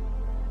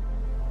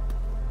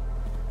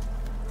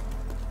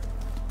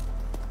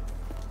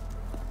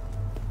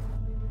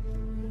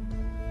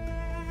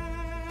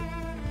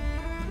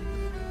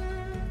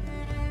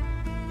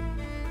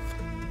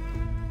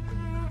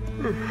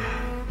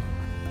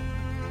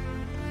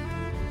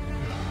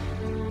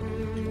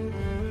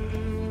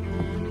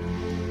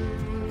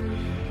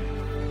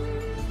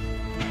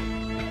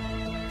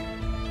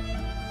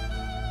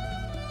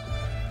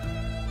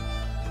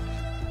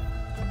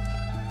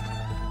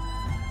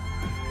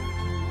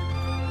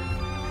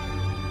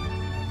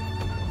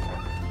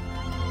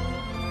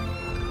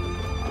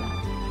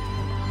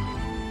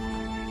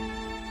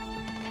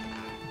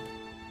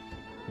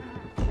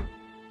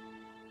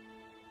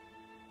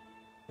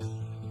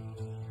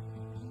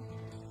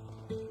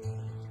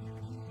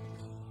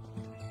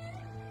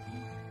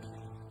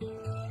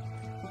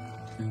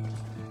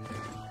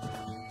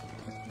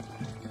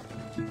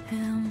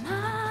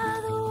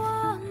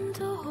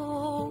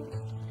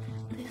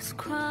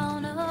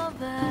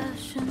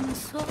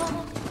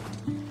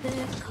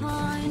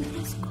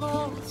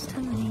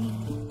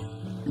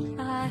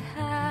 I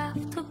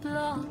have to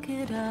block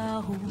it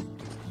out.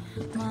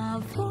 My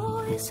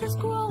voice has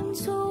grown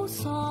so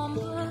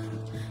somber.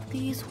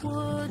 These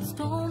words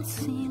don't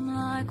seem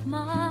like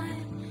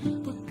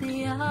mine, but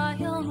the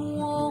iron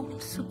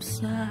won't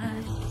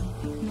subside.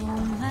 No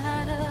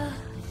matter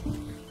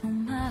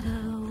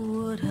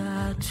what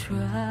I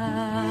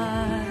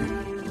try.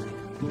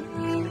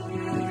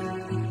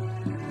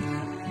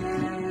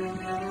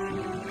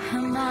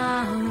 And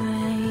my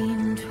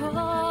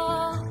raindrops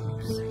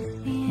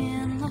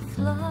in the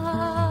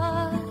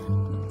flood,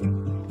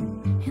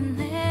 in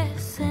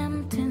this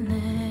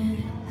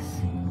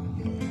emptiness,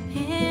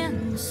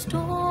 in the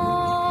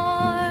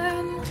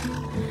storm.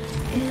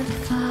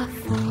 If I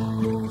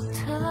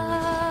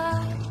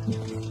falter,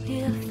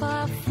 if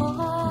I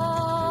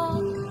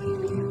fall,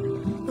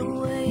 the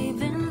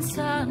wave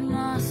inside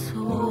my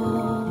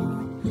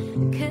soul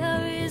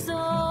carries all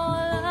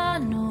I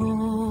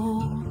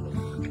know.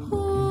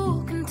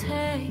 Who can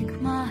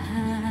take my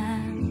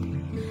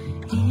hand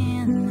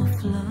in the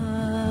flood?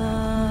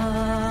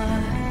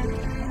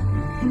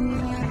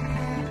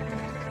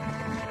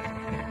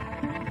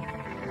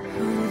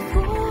 Her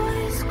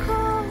voice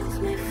calls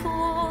me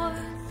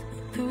forth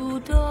through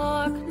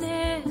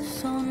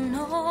darkness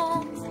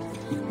unknown.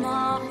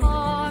 My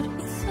heart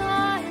with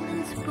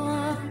silence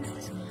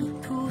burns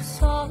through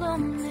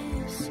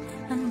solemnness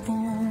and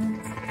bone.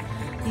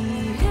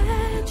 The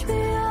edge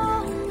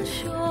beyond the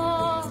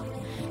shore,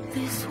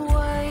 this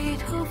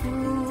weight of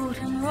root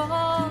and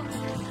rock.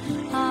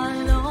 I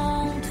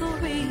long to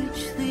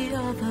reach the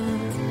other,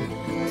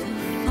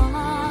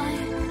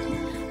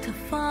 to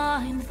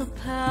find the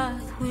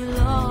path we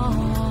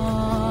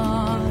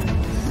lost.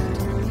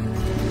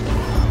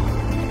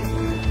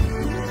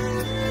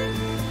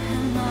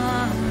 And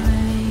my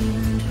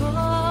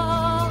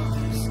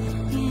raindrops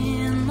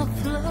in the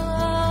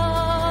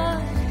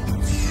flood,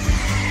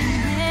 in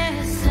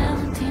this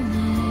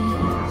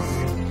emptiness,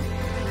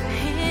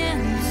 in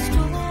the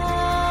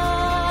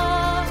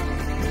storm.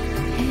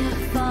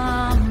 If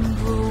I'm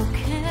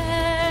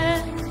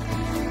broken,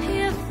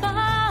 if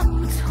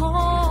I'm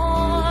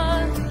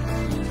torn,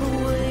 the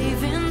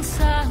wave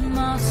inside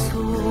my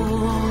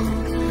soul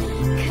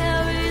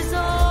carries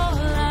all I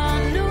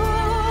know.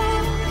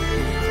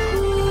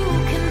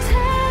 Who can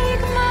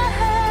take my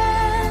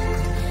hand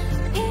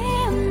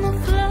in the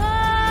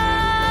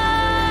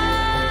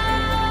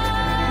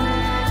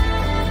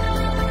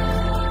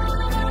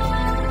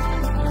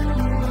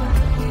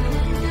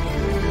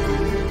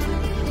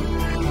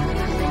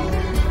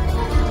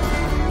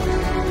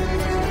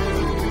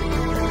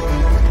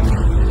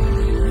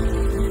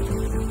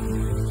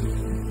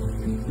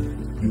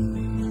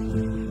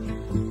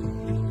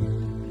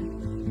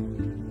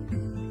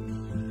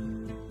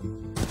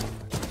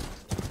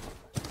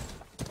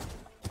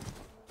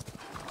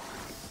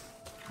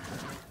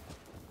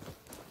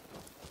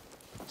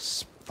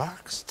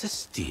Sparks to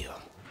steel.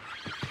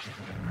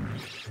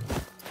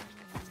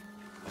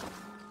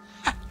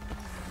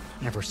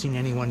 Never seen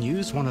anyone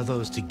use one of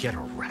those to get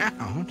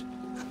around.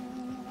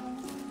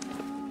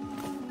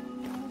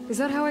 Is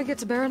that how I get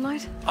to Barren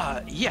Light?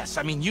 Yes,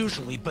 I mean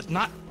usually, but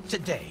not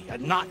today.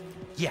 Not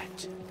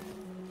yet.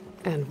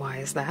 And why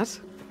is that?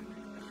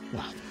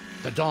 Well,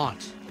 the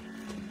Daunt.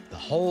 The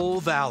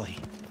whole valley.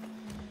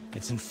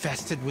 It's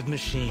infested with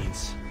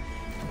machines.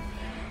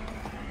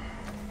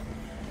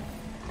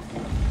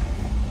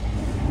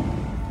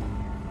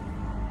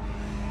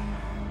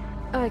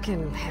 I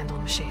can handle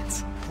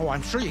machines. Oh,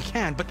 I'm sure you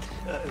can, but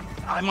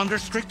I'm under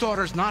strict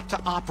orders not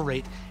to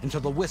operate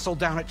until the whistle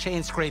down at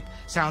Chainscrape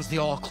sounds the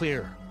all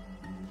clear.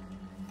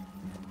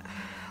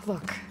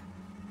 Look,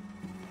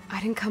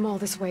 I didn't come all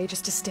this way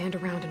just to stand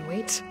around and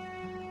wait.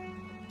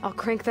 I'll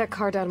crank that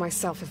car down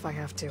myself if I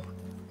have to.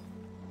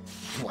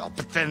 Well,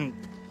 but then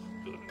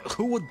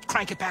who would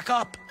crank it back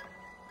up?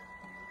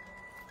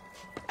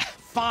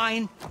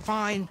 Fine,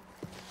 fine.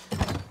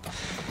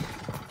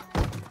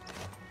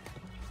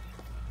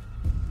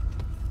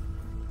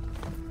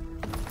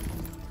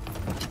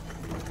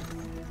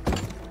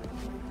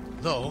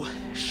 Though,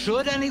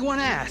 should anyone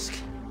ask,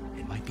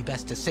 it might be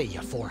best to say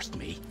you forced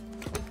me.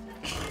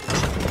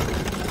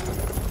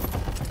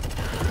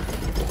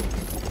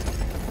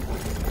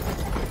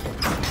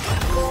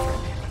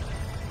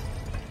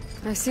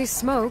 I see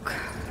smoke,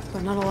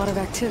 but not a lot of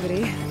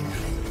activity.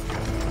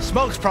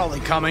 Smoke's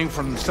probably coming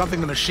from something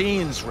the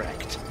machines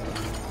wrecked.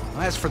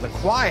 As for the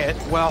quiet,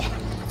 well,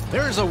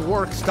 there's a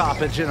work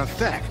stoppage in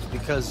effect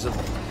because of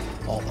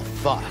all the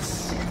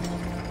fuss.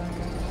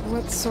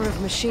 What sort of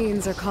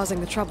machines are causing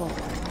the trouble?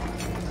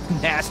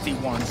 Nasty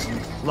ones,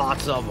 and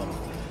lots of them.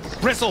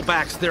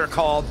 Bristlebacks, they're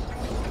called.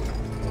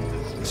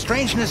 The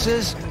strangeness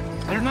is,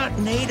 they're not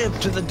native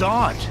to the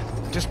Daunt.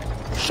 Just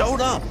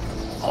showed up,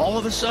 all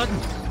of a sudden.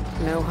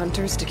 No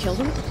hunters to kill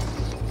them?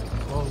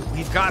 Well,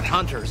 we've got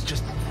hunters,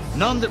 just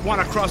none that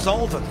want to cross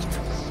Ulvund.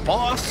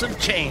 Boss of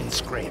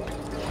Chainscrape.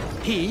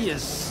 He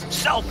is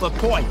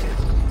self-appointed.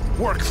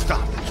 Work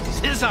stoppage was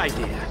his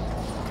idea.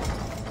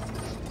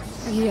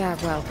 Yeah,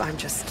 well, I'm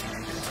just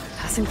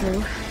passing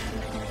through.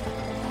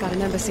 Got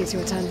an embassy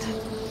to attend.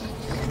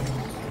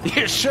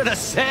 You should have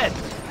said.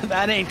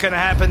 That ain't gonna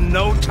happen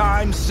no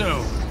time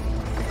soon.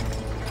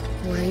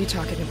 What are you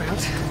talking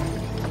about?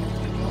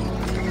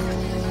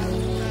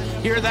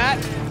 Hear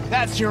that?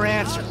 That's your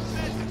answer.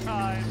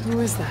 Who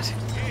is that?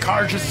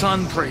 Karja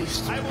Sun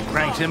Priest.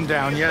 Cranked him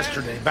down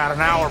yesterday, about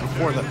an hour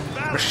before the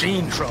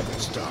machine trouble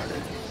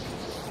started.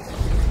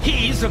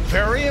 He's a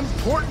very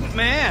important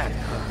man,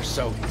 or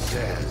so he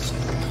says.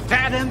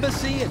 That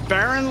embassy at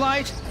Barren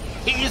Light,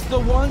 he's the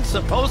one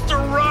supposed to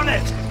run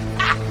it.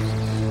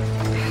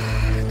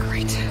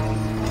 Great.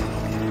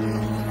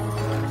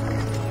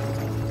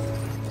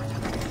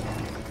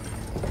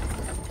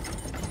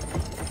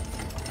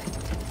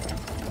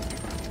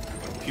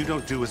 If you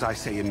don't do as I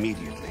say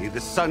immediately, the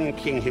Sun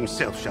King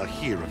himself shall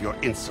hear of your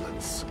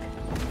insolence.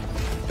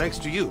 Thanks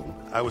to you,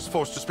 I was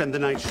forced to spend the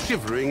night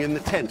shivering in the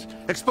tent,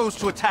 exposed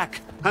to attack.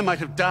 I might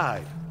have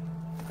died.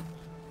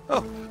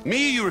 Oh,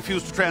 me you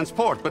refuse to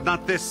transport, but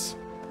not this...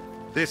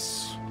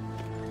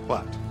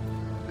 what?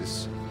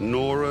 This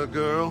Nora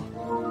girl?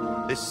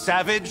 This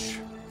savage?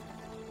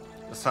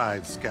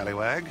 Besides,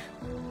 scallywag.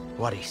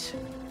 Wadis.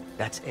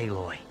 That's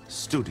Aloy.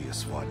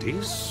 Studious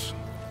Wadis.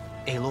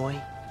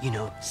 Aloy, you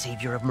know,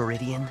 savior of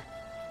Meridian.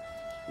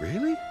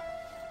 Really?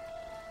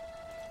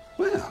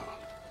 Well,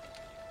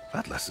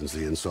 that lessens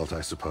the insult,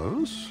 I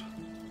suppose.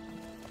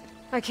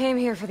 I came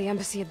here for the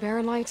embassy at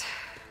Barren Light.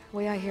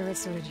 Way I hear it,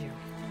 so did you.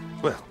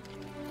 Well,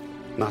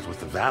 not with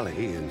the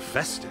valley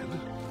infested.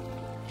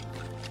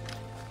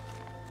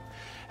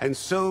 And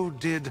so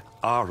did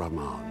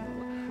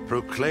Ahriman,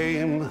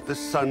 proclaim the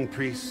Sun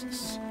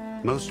Priests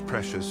most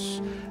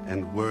precious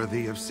and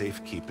worthy of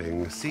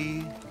safekeeping.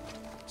 See?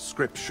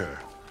 Scripture.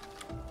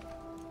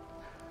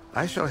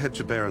 I shall head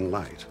to Barren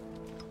Light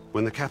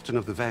when the captain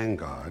of the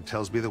Vanguard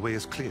tells me the way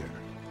is clear,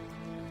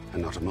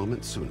 and not a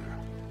moment sooner.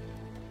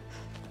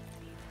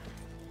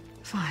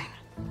 Fine.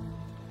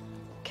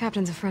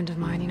 Captain's a friend of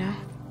mine, you know?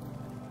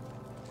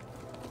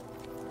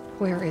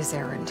 Where is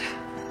Erend?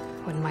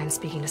 Wouldn't mind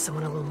speaking to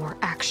someone a little more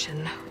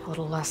action, a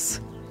little less...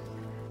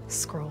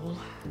 scroll.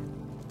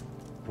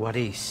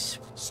 Wadis.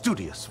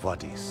 Studious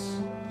Wadis.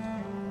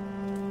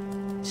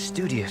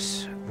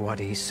 Studious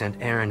Wadis sent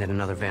Erend and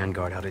another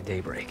vanguard out at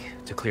daybreak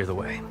to clear the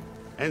way.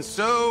 And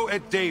so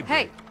at daybreak...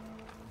 Hey!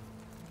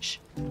 Shh.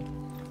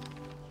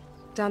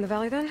 Down the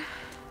valley, then?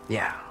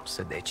 Yeah,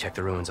 said they checked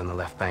the ruins on the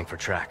left bank for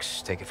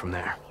tracks. Take it from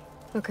there.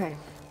 Okay.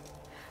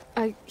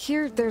 I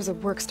hear there's a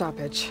work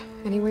stoppage.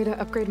 Any way to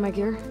upgrade my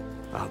gear?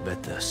 I'll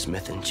bet the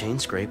smith and chain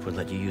scrape would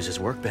let you use his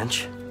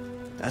workbench.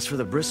 As for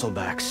the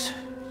bristlebacks,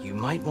 you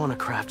might want to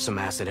craft some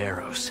acid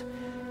arrows.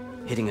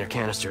 Hitting their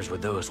canisters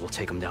with those will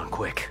take them down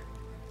quick.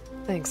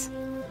 Thanks.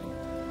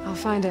 I'll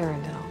find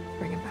Erend and I'll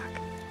bring him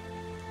back.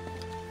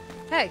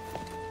 Hey!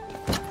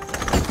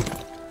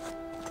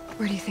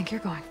 Where do you think you're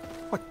going?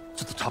 What?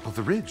 To the top of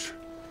the ridge.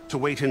 To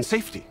wait in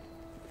safety.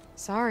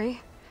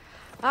 Sorry.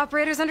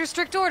 Operator's under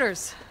strict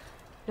orders.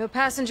 No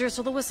passengers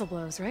till the whistle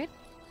blows, right?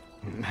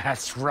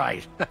 That's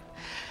right.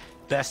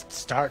 Best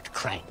start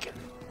cranking.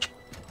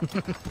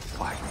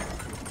 Why?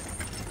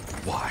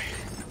 Why?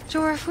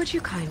 Jorf, would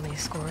you kindly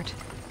escort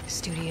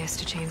Studious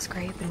to chain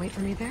scrape and wait for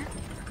me there?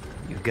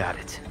 You got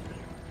it.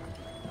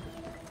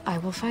 I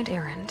will find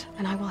Erend,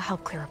 and I will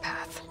help clear a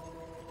path.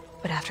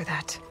 But after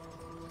that,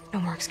 no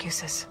more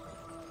excuses.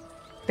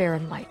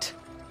 Barren Light.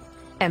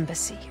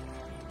 Embassy.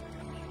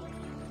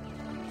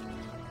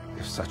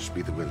 If such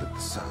be the will of the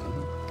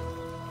sun.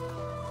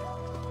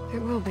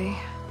 It will be.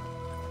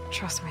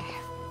 Trust me.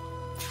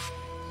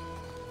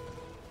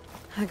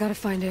 I gotta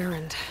find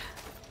Erend.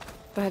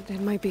 But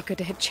it might be good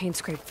to hit chain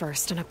scrape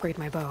first and upgrade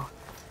my bow.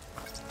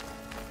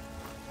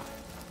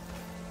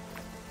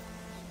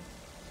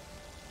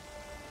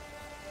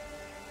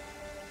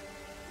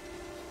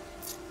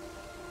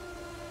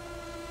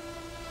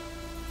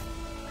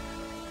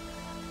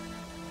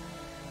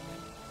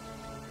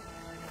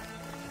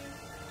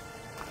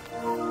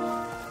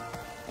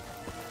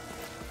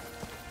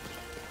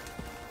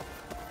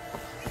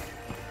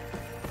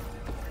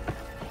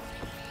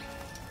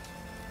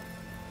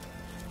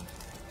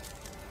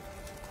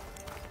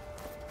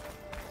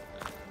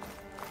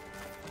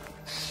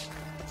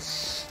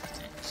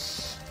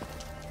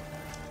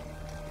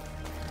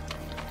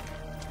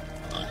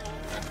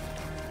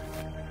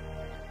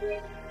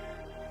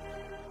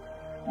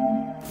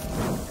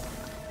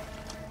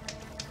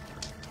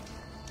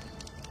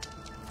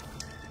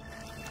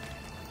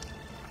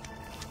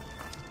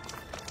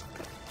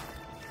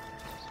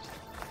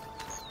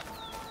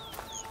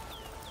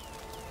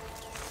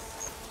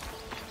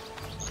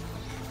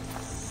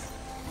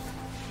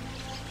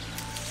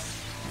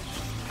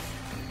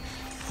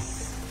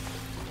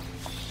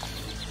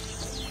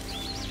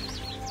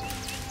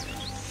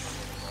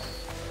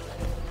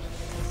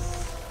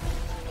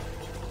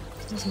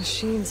 Those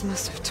machines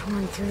must have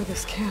torn through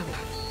this camp.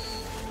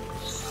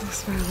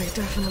 This valley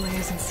definitely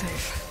isn't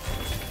safe.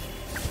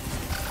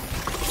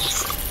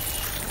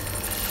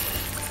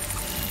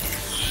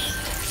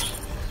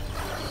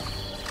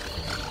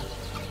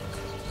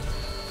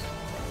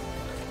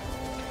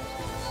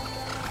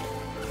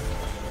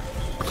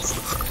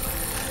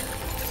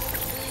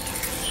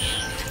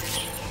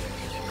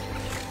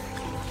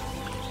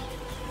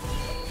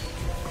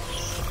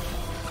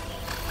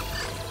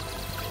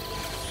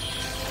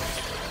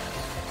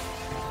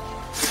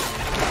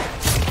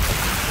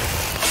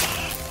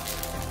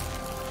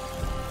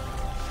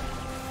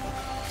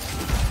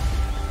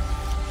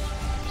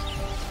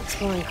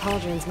 Exploring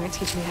cauldrons might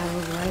teach me how to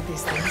override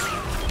these things.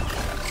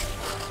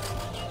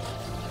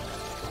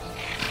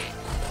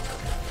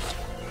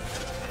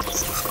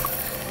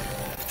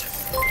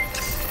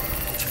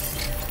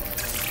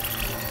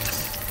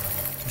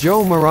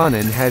 Joe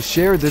Moranin has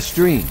shared the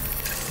stream.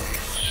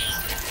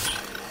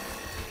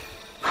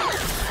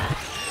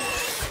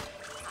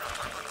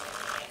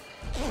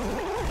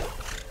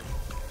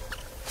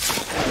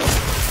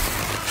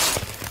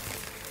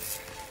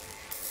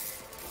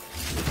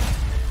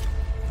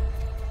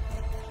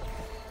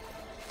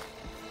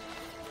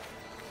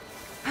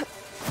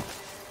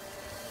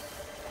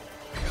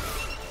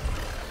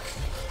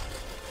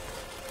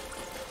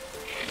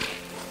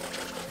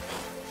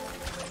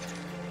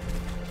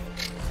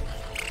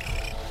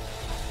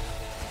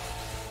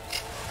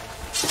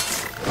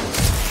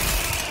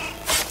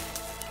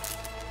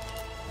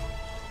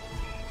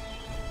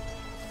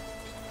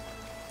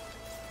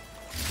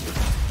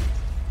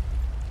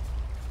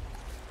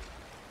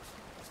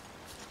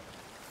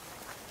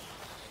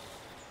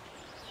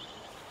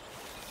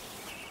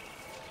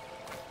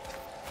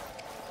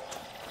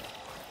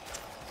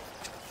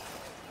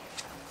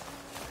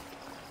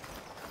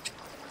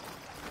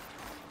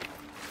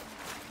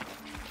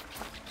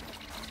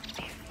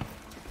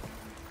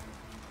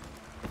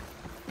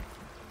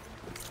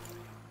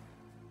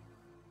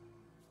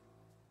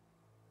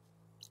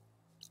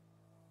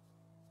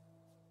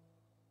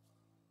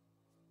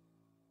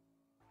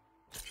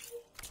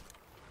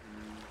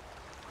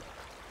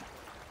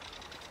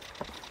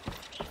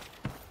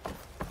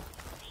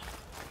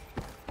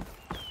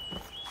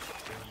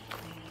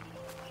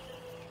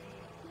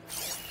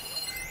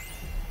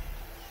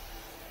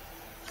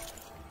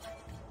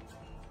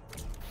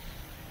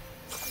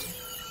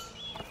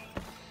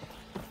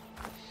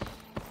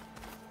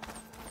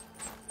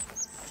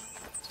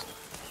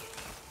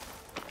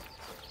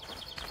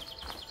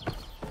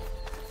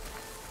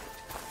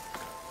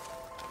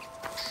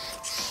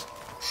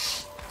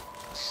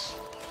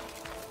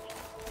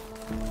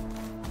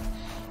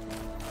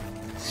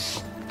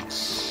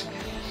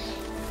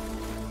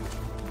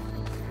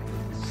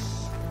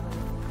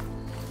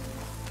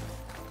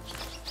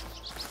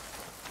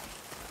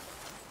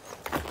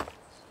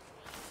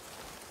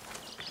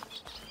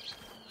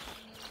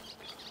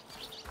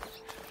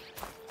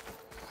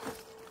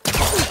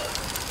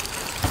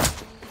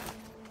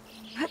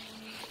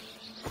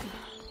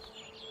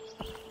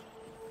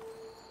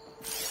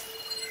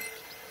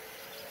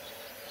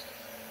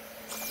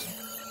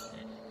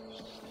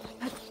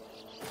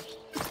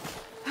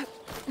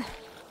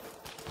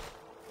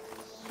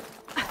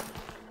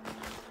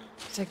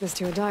 Take this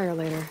to a dyer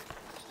later.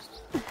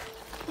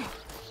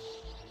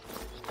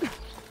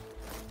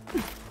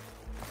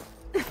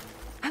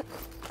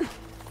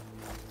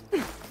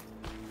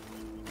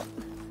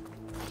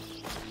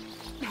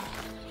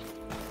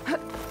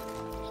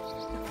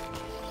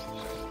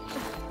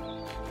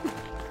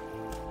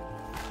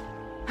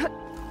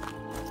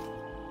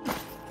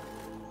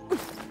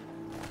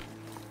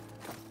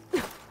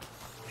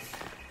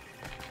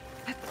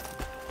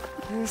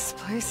 This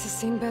place has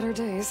seen better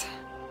days.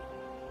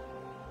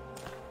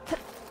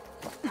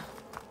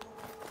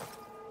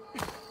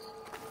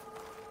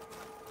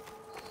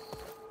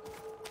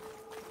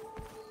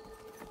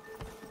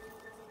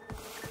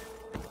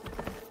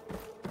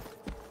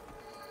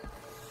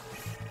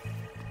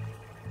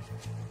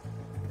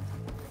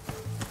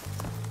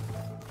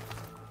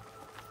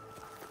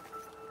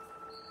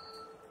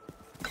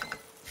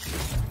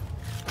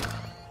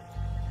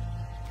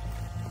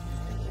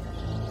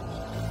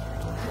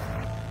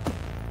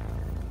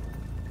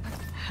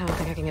 I don't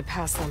think I can get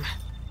past them.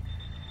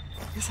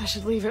 Guess I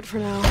should leave it for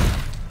now.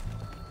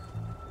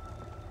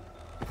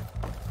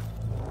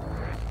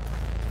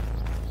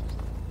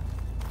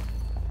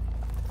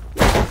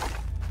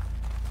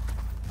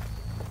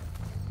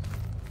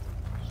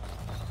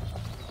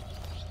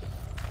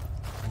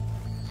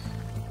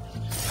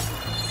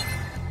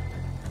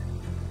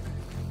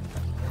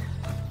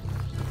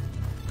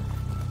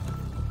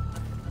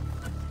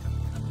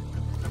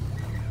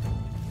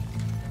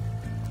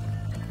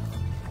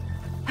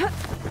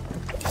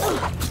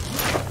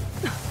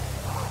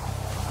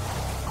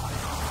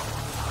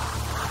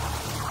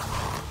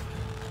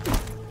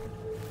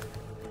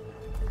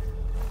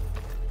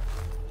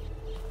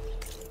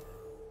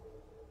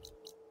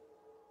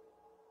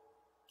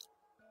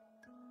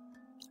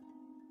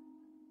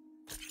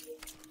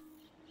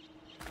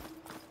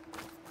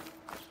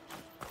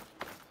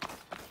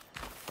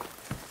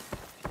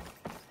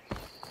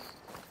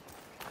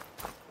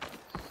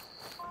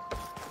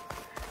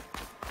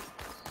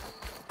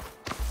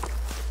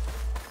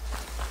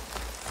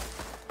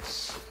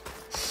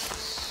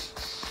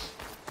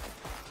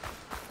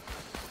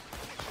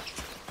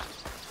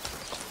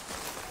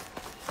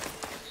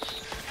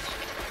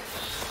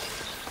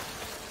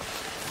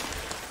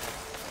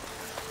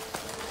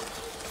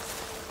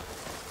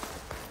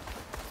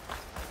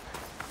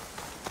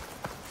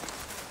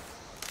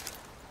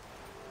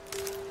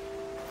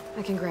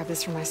 I can grab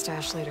this from my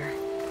stash later.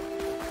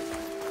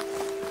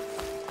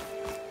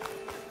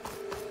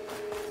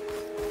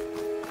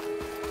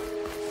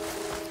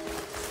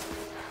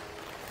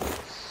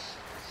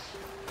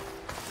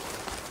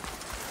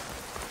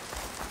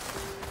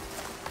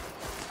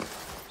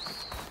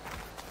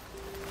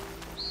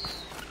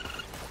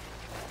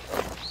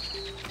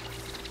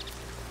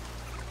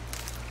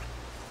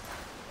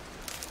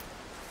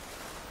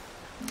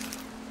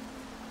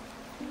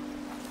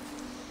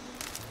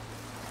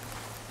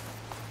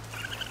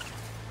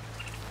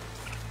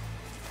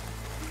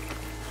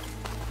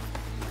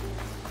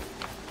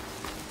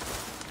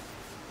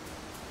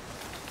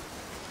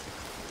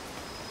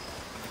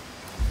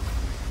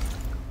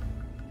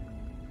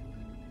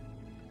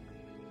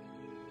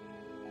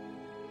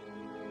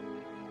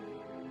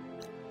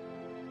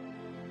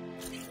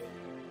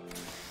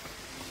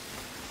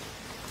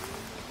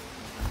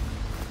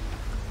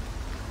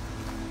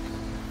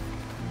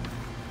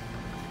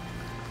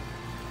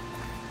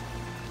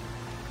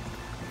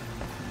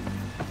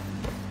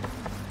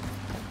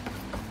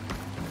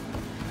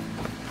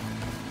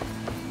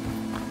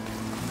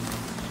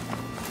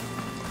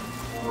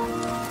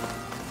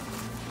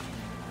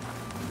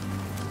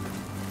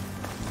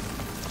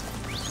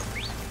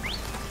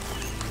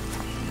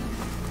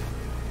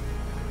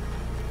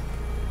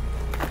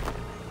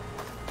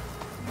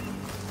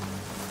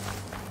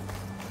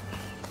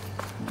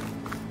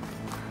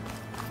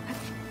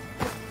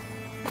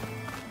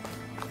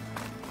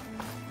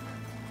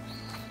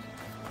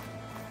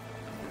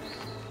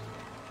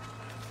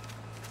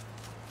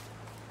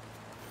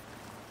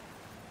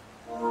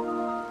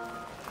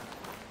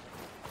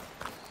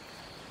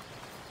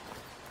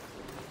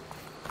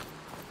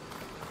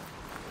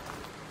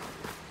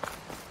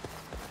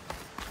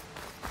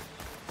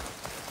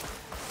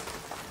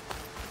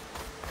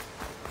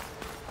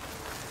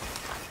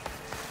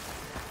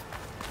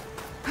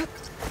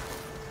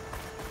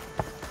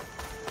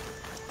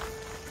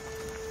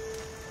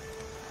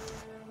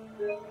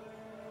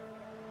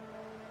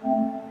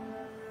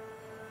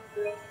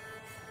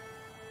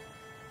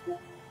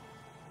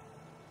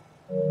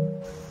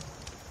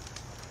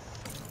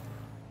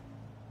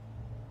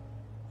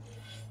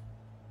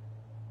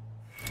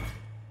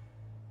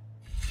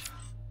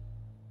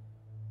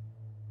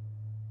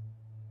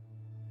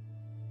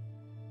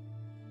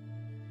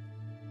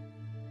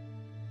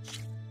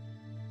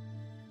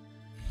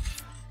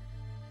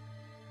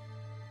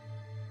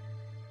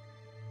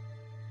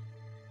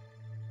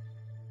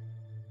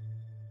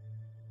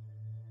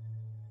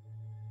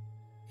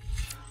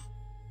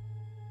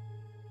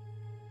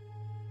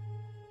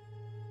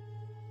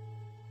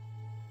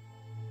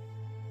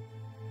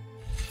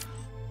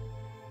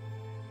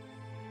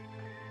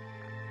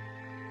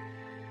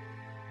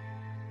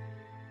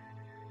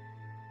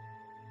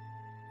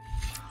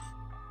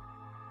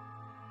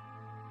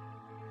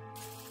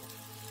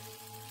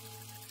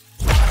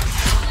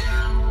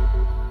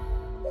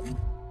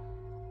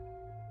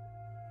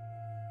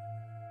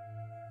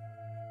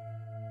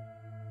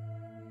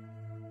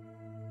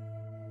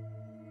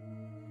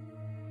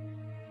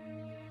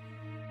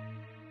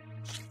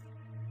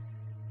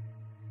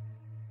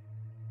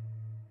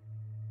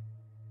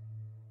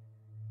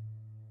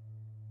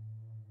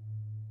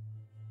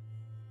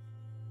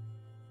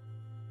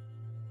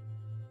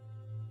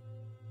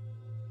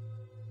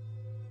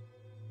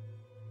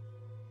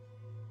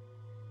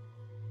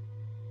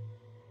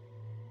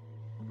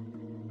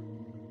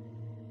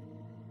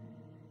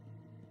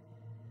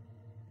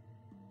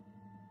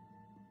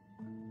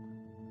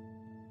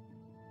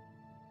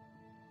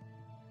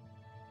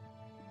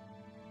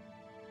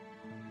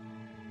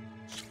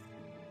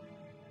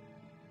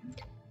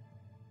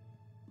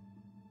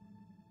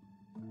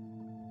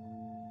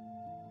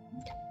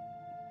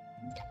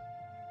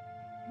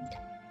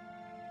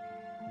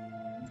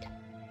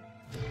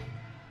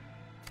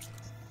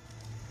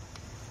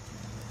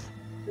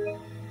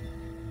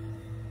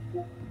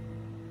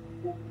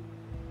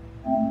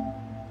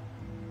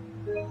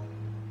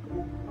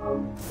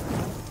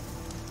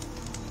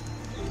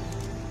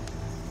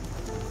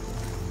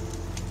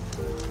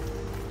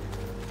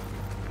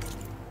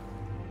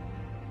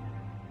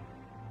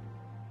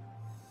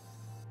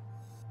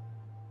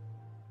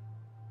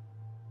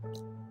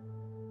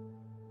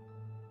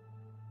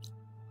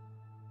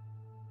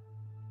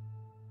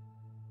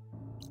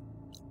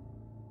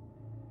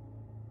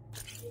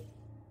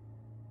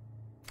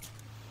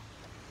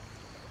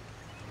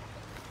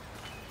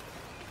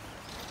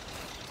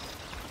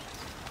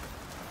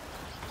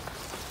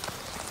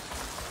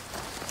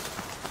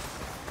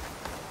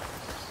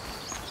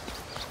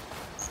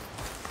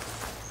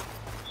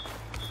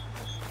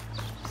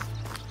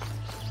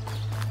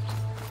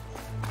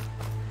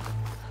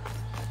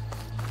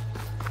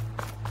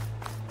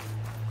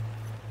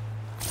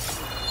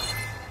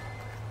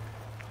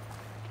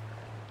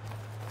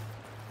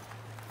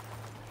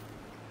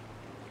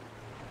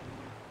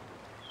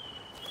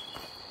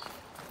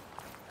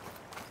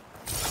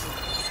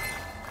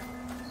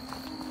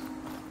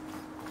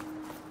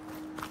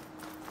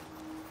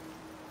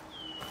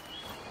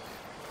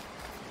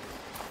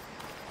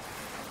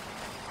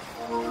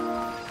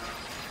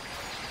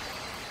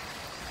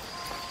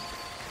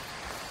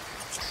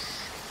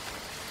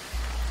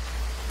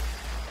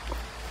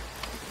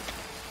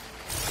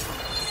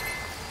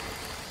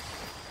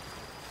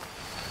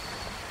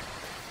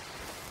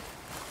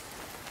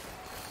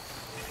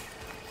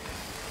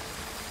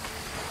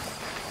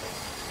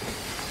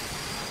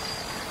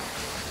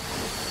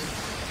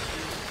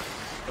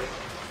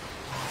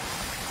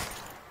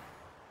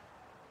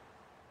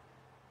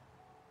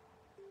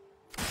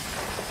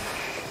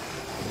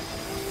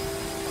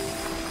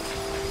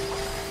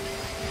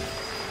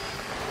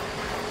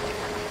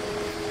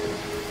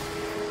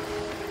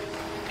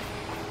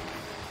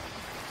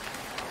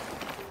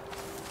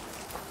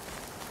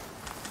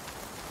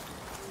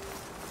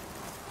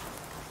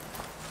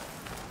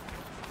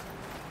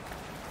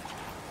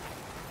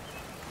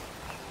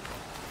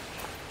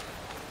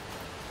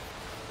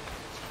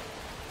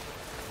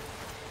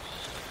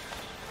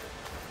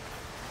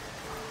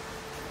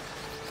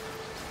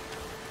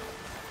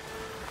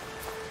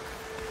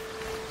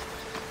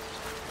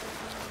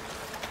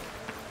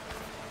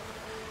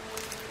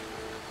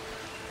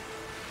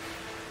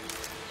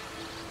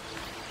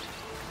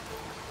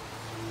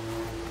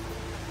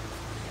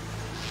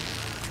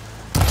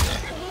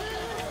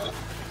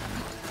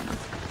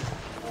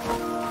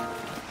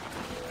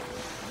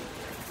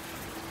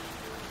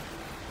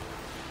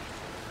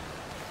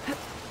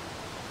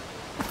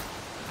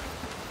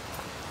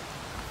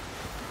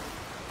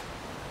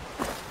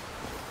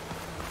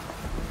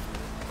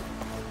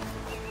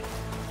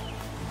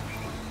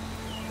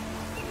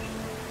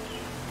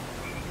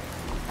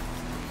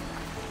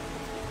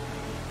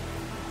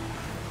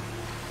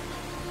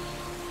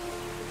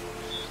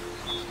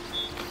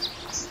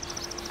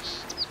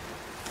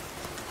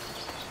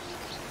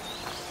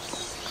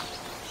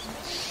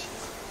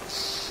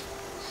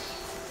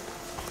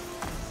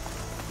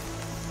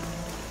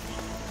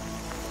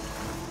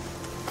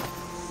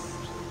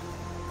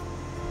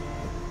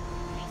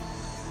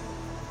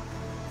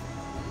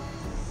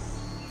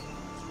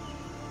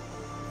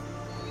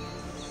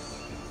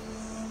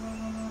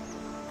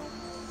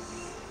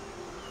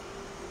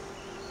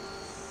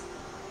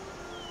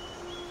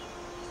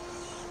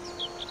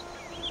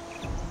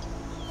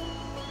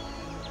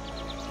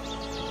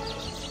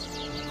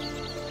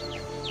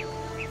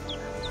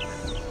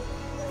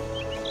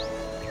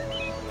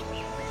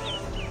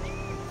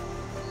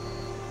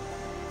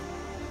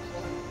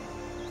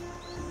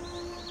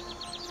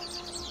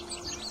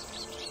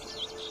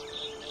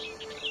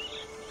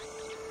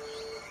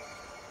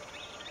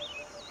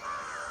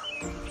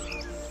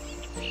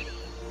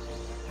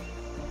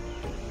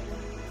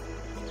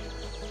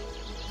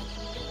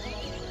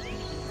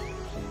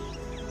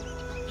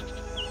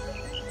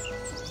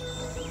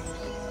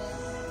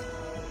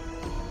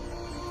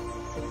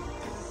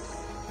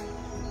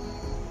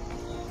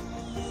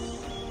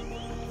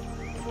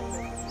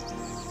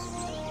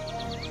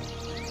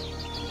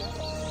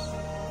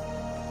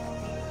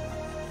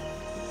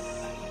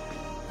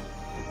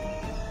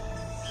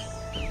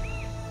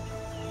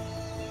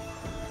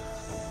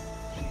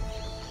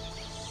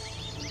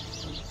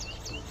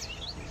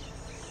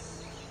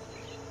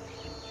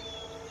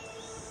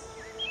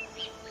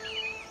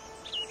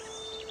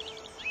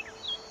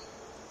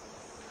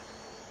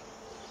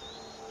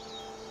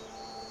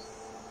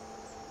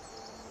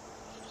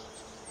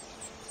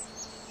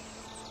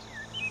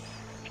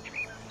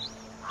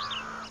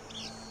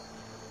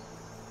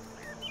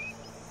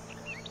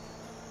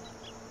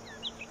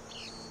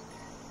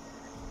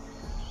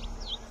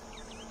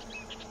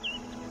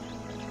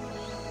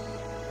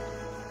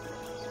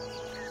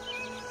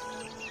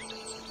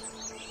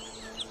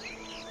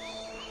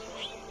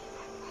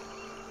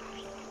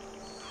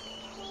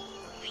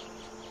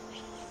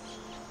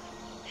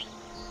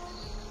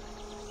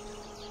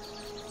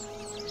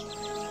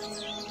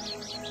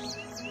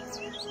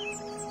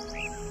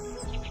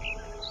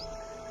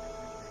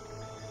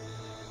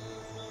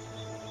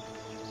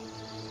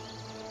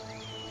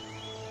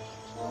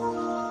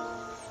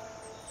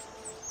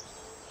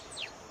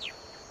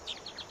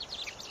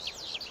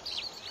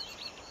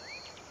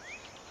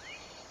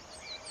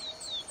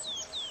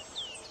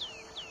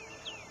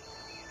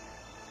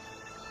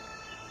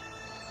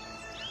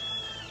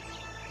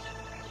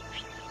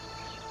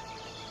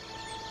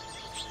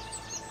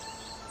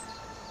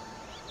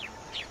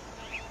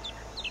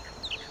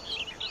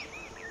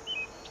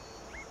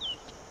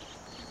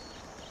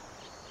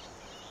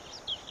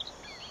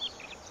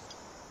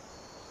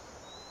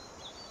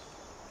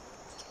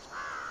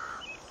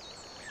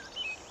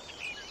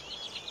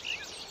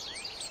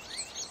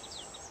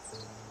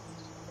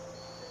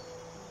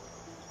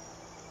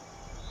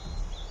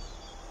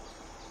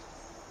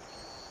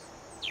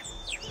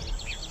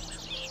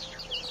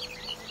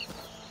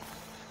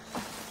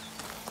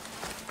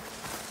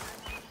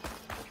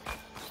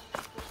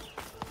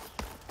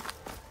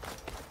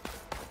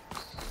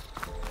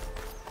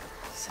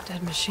 It's a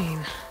dead machine.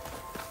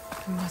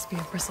 It must be a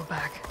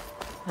bristleback.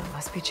 That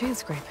must be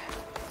Chainscrape.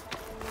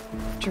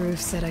 Drew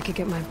said I could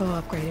get my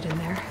bow upgraded in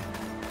there.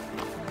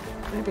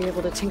 I'd be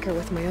able to tinker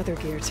with my other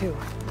gear, too.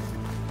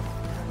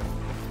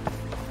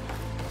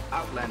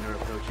 Outlander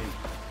approaching.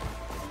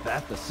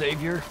 That the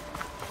Savior?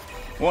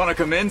 Wanna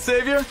come in,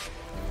 Savior?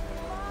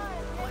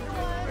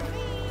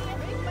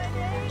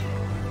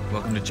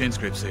 Welcome to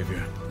Chainscrape,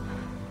 Savior.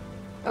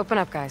 Open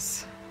up,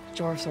 guys.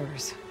 Jorv's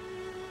orders.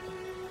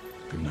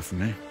 Good enough for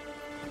me.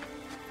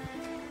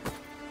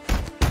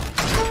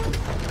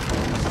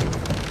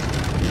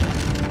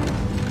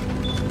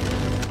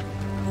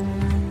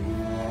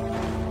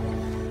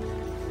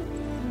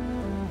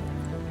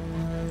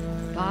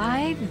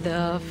 By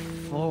the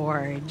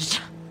Forge.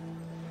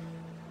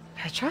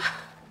 Petra?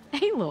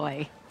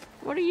 Aloy,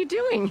 what are you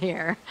doing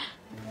here?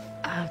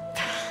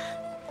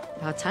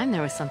 About time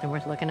there was something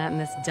worth looking at in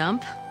this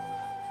dump.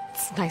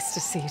 It's nice to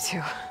see you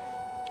too.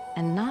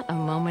 And not a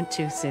moment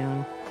too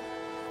soon.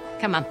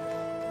 Come on.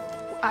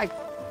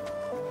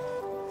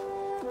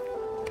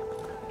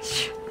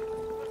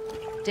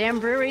 Damn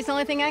brewery's the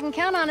only thing I can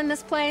count on in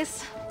this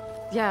place.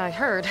 Yeah, I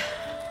heard.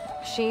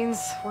 Machines,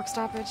 work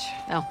stoppage.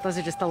 Oh, those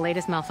are just the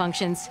latest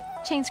malfunctions.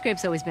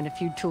 Chainscrape's always been a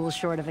few tools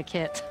short of a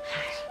kit.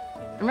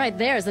 And right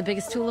there is the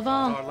biggest tool of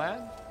all. Our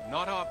land,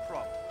 not our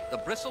problem. The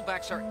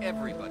bristlebacks are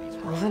everybody's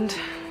problem. Roland?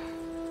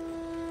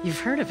 You've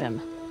heard of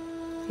him.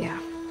 Yeah.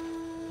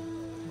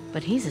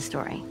 But he's a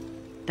story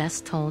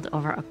best told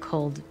over a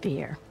cold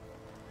beer.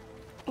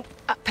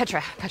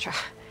 Petra.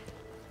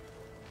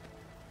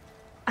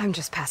 I'm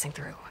just passing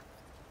through.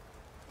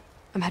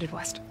 I'm headed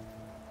west.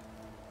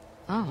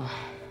 Oh.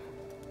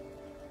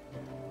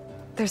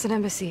 There's an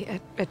embassy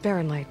at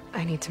Barren Light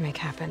I need to make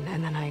happen,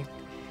 and then I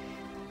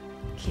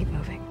keep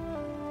moving.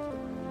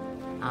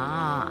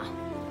 Ah,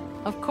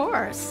 of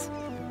course.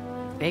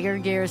 Bigger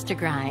gears to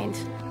grind.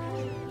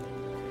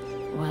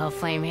 Well,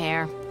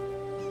 Flamehair,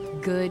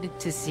 good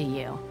to see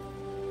you.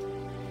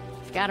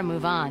 You've got to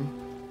move on.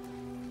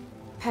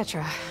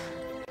 Petra.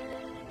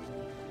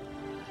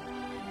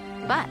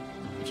 But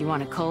if you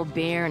want a cold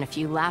beer and a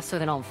few laughs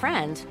with an old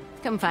friend,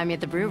 come find me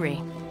at the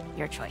brewery.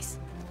 Your choice.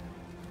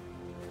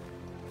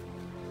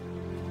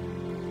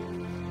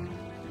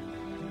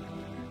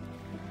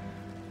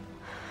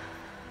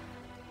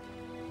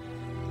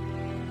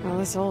 Well,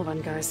 this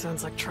Olvan guy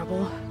sounds like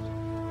trouble.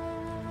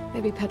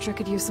 Maybe Petra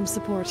could use some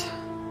support.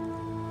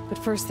 But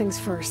first things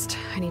first,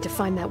 I need to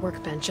find that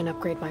workbench and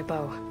upgrade my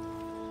bow.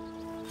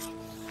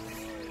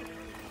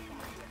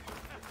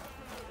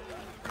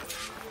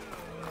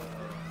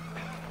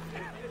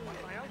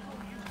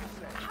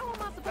 How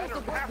am I supposed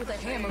to work with a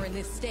hammer in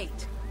this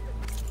state?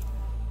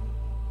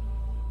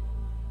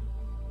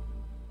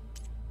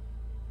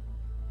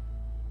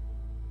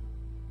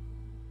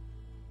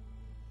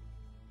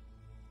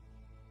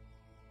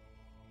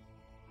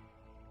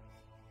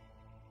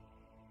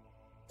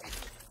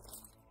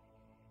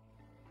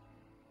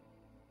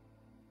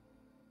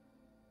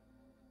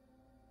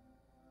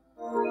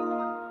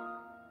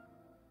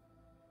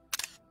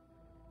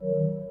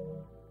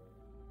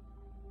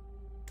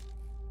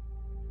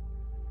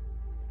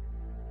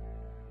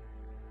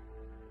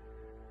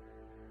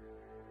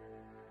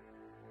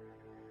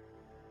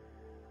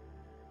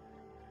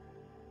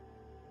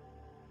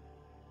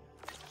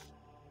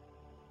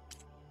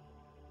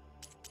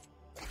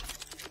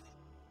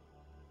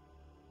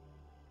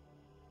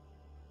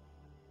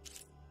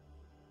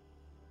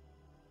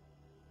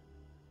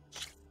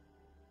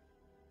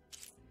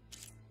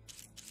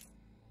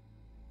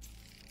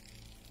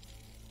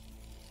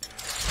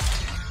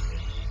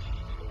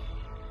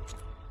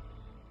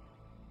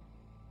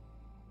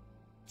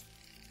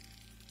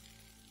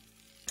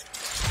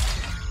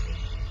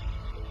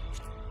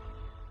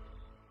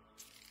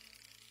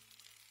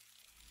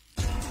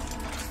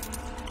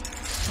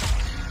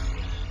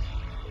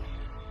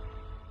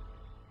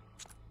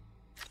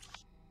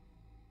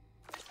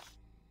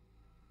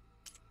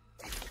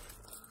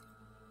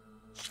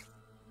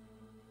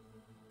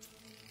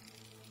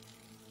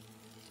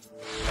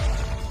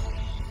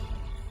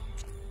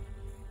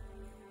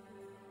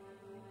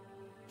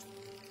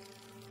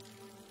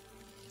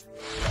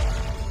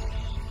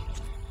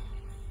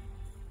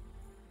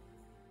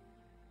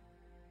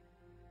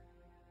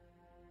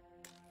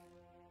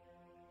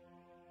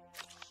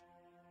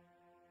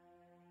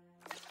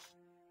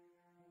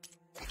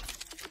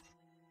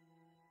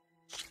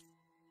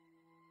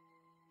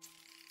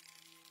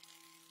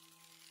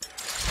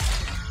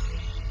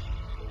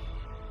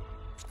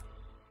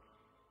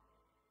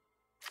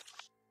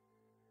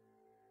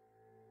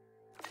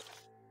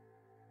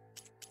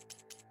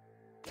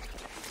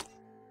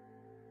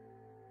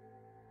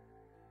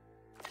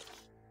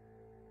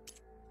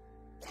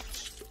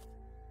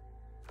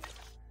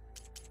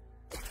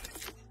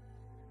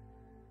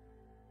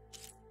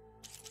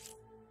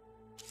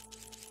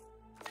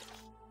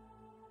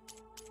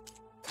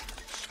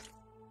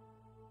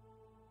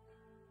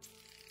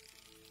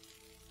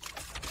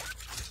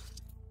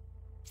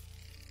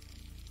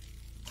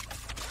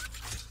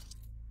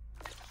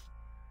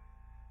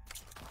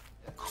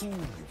 cool, you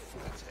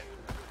flathead.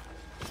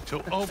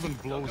 Till Alvin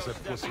blows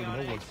that pussy, no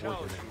one's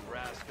working it.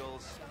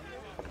 Rascals.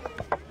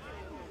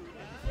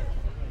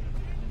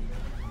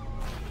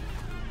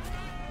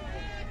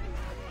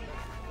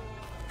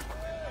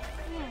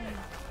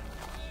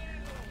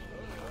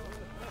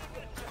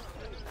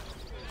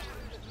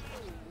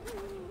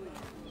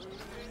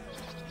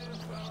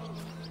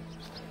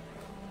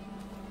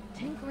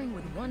 Tinkering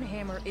with one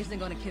hammer isn't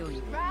gonna kill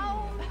you.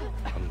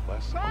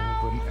 Unless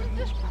Alvin and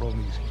his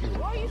cronies hear What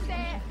about you it.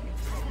 say?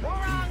 Go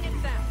wrong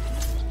and sound.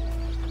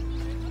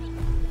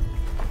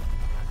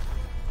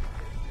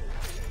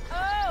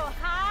 Oh,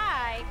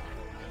 hi.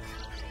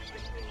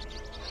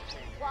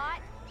 What?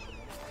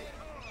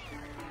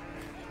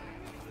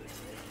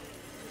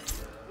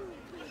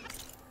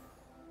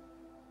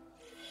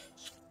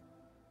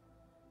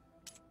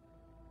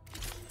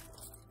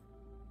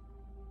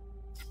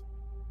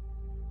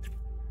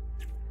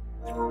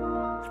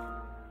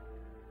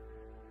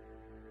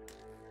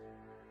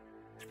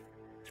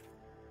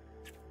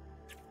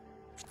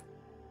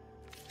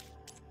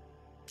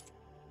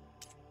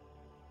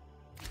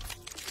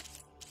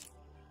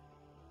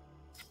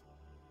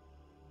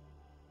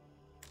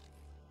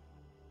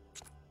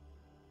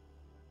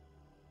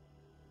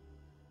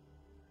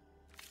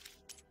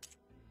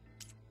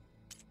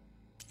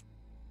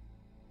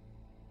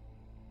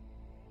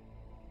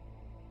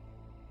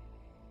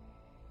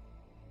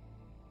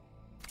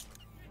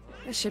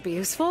 This should be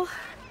useful.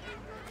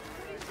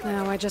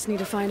 Now I just need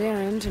to find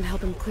Erend and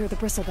help him clear the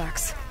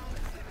bristlebacks.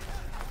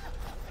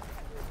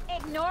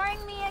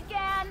 Ignoring me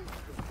again?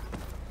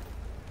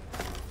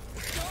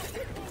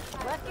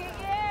 Look at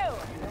you!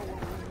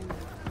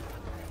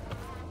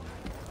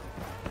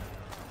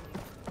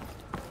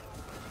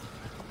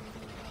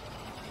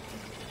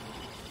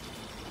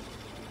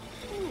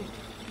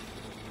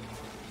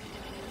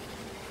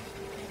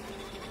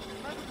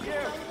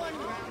 You!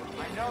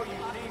 I know you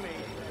see me.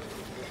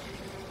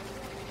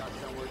 Got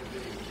somewhere to be.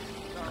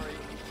 Sorry.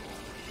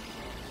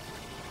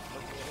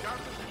 Looks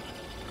sharp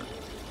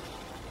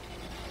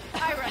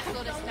as I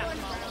wrestled a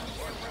stepmom.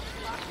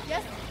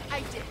 Yes, I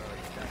did.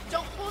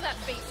 Don't pull that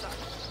face up.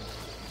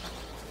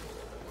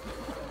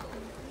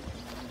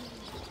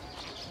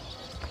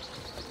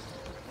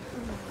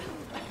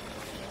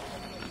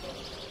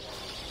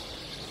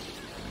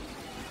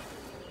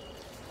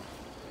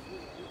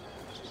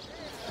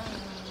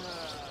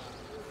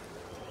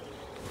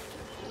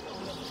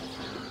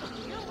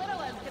 You little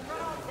ones can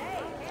run all day,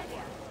 can't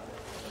you?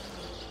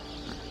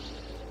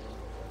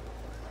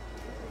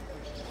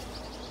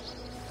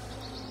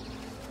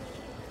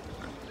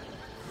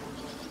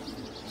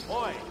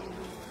 Boy,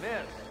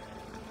 miss.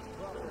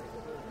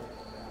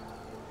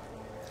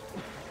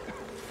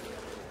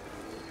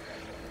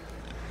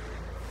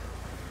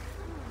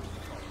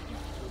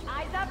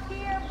 Eyes up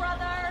here,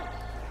 brother!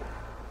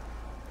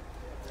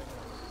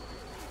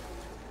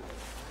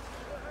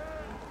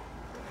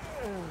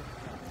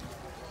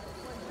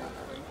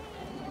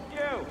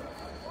 You!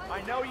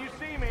 I know you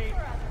see me.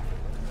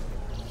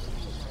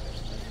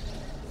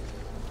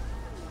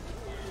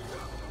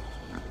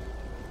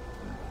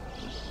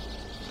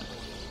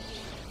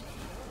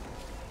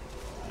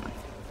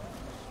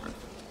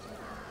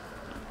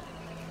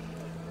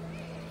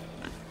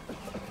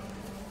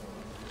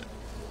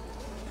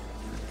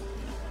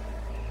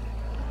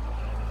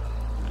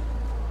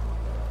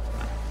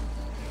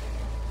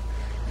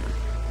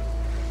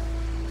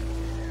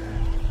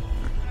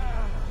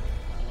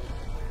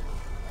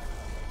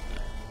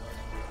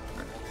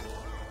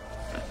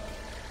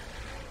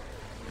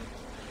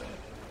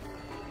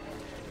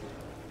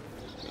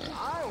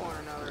 I want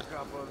another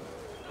cup of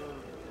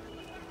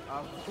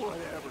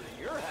whatever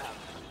you're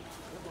having.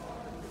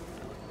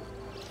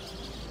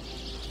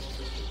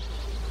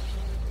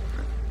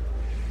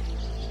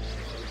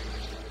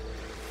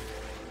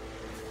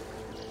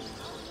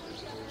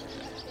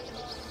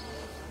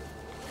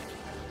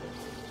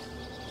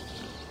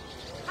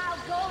 How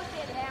goes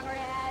it,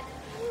 Hammerhead?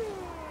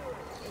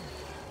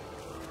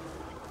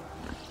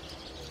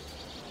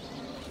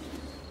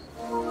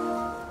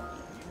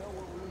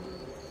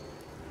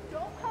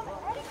 Don't come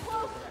any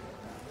closer!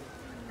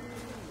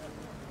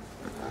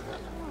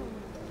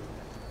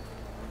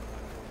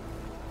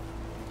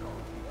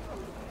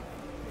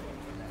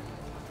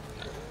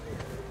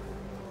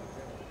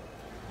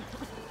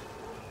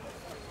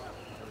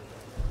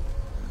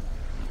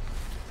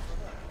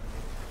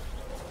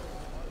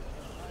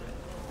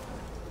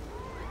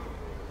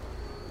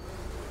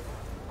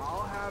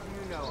 I'll have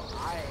you know,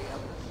 I am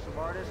the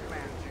smartest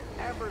man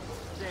to ever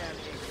stand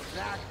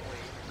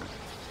exactly.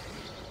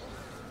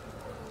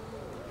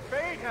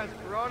 Fate has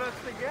brought us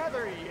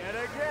together yet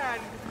again.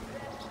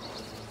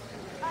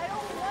 I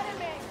don't want a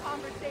man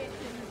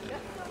conversation,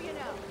 just so you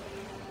know.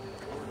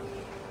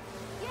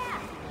 Yeah,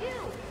 you!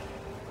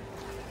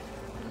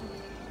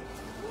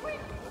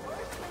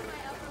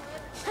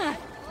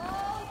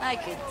 I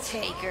could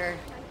take her.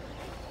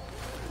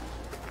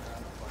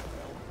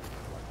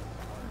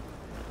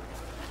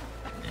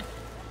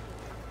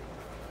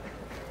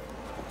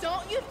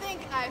 Don't you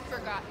think I've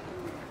forgotten?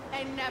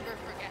 I never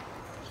forget.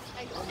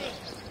 I think.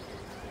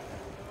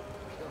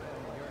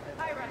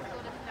 I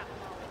wrestled a step.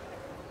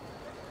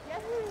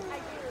 Yes, I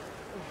do.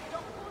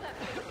 Don't pull that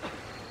face.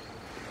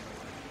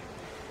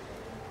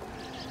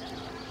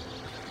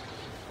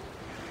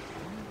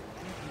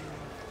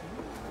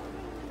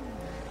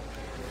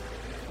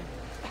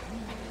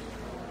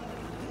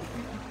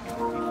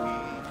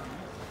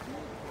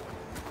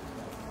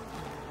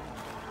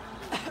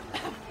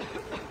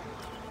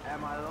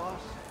 Am I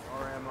lost,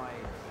 or am I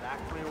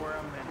exactly where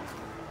I'm meant to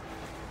be?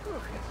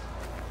 Lucas.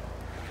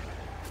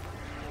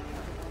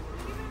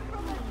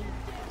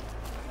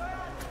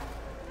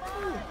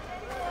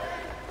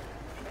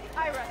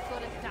 I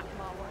wrestled a step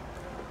mama.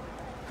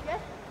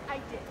 Yes, I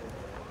did.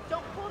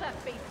 Don't pull that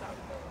face up.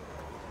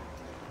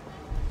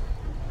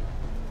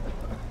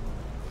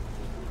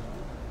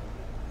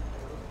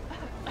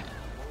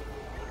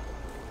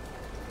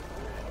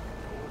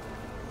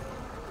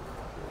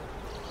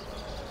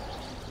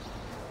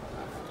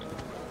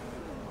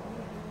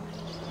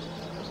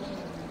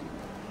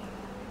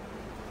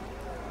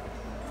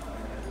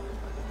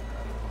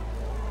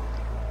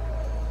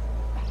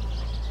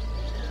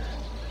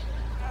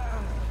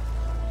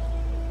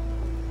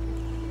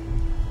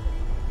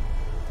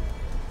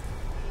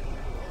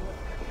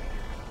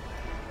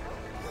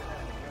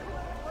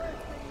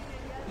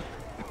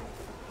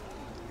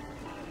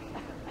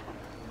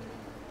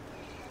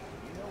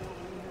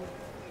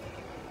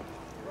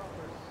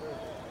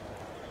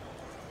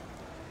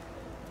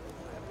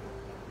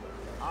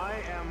 I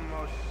am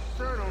most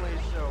certainly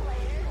so.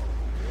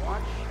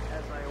 Watch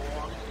as I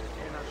walk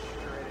in a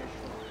straightish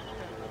line.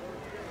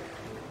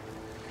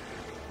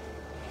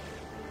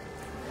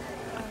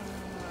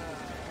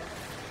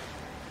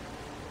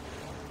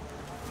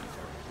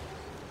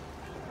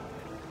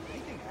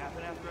 Anything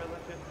happen after I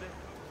left yesterday?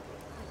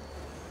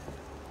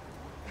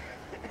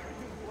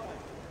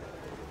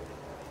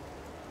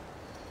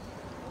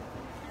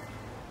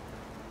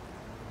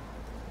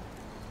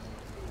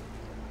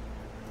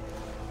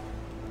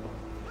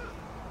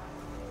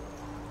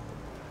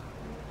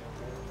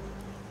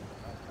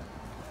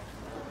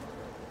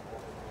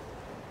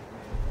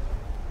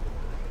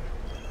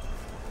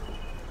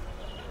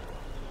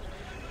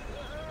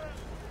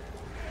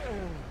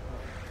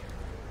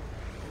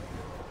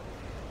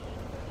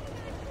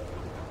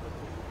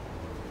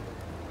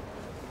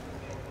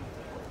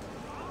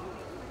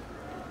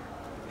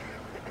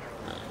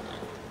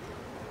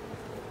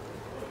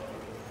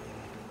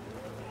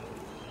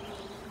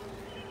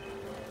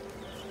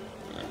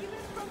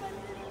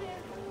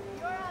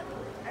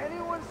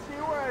 Anyone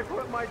see where I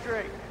put my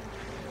drink?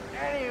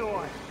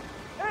 Anyone?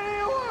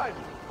 Anyone?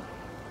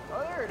 Oh,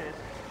 there it is.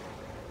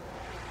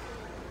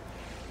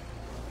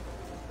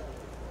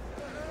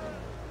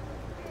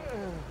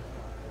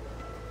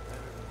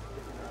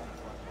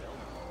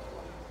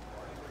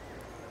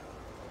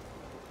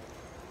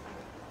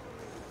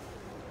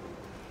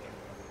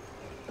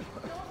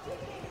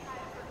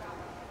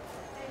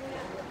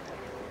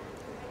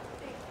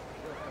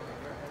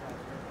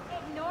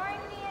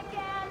 Ignoring me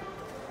again?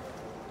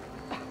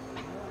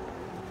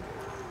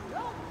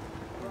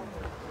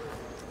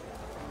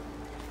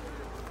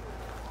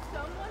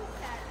 Someone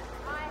said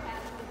I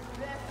have the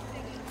best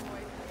singing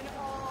voice in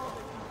all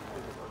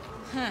the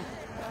Huh.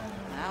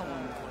 That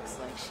one looks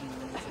like she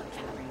needs a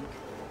drink.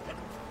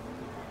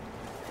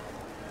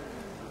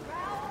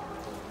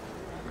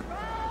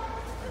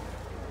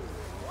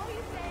 What are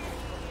you saying?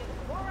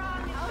 We're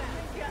on the I'll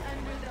drink you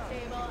under the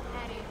table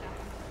anytime.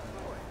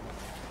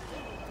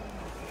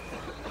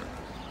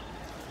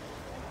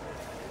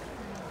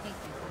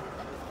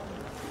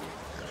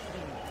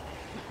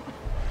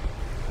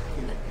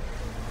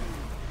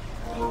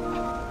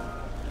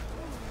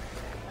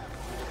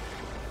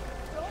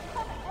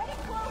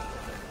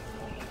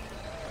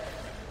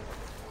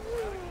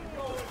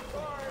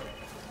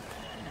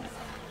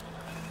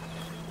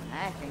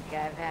 I think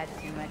I've had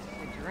too much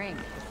to drink.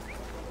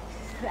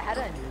 Is that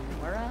a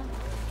Nora?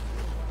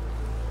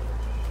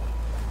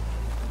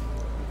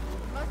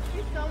 Must be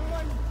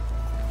someone.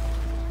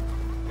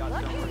 Got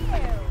Look someone.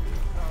 at you.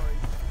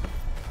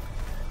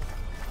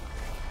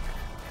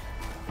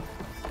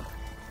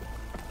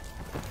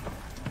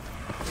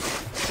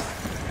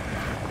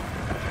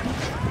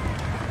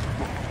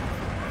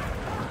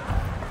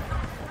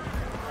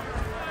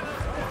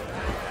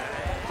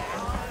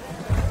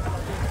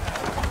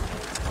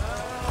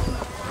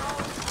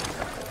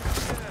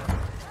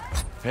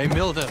 Hey,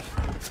 Mildef.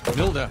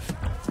 Mildef.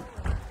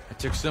 I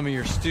took some of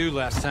your stew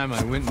last time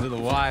I went into the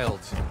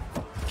wilds.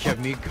 Kept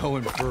me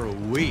going for a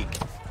week.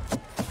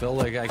 Felt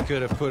like I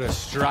could have put a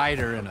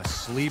strider in a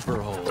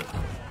sleeper hole.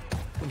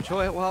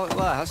 Enjoy it while it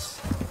lasts.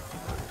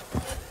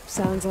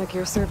 Sounds like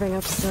you're serving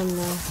up some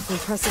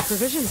impressive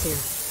provisions here.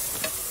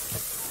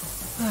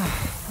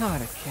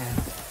 Not again.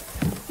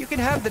 You can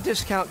have the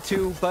discount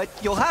too, but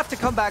you'll have to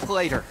come back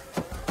later.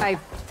 I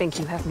think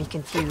you have me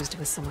confused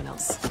with someone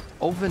else.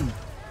 Oven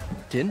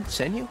didn't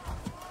send you?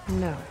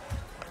 No.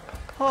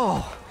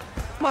 Oh,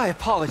 my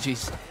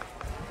apologies.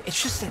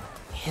 It's just that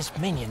his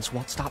minions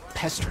won't stop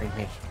pestering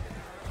me.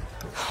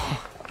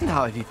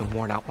 Now I've even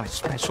worn out my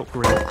special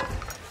grill.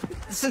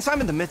 Since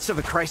I'm in the midst of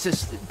a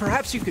crisis,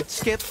 perhaps you could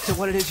skip to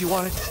what it is you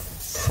wanted?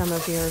 Some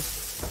of your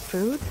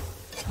food?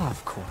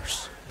 Of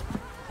course.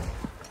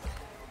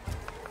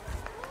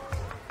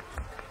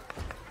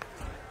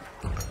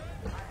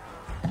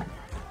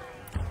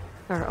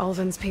 Are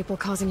Ulvin's people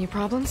causing you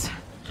problems?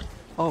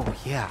 Oh,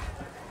 yeah.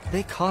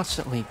 They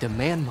constantly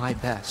demand my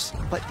best,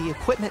 but the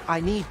equipment I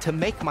need to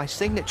make my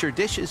signature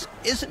dishes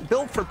isn't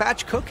built for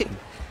batch cooking.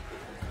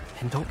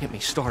 And don't get me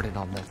started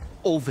on the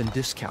Ulvin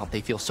discount they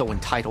feel so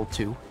entitled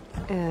to.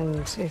 And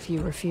if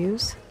you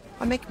refuse?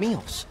 I make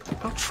meals.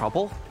 No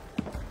trouble.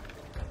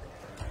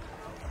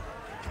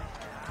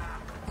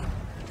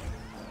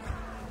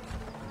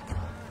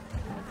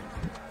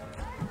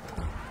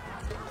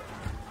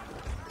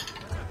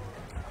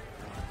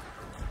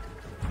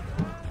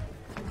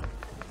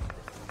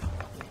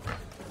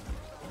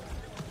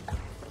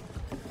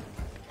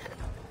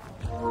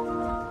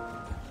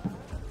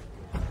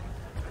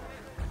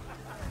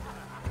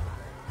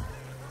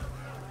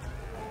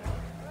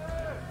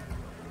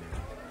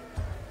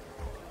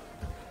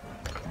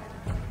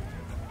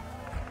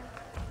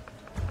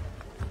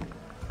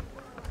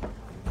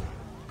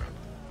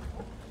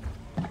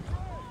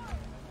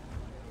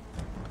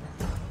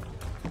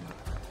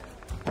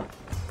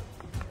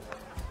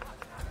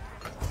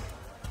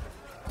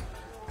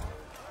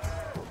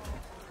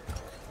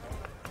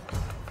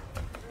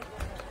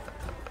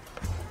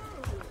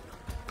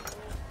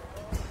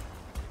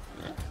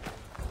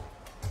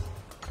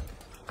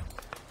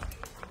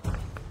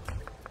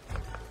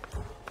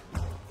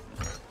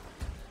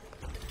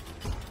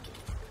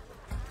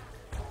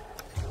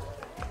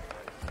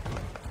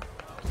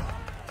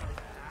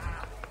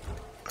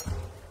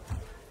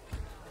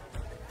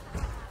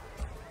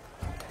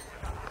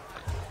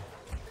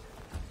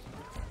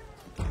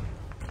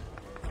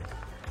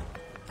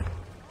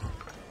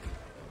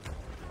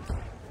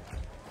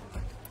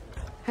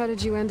 How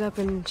did you end up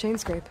in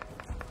Chainscrape?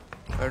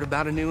 Heard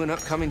about a new and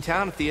upcoming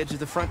town at the edge of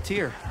the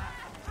frontier.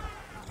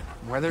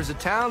 Where there's a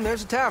town,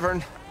 there's a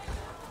tavern.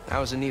 I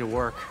was in need of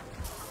work.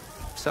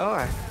 So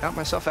I got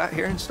myself out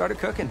here and started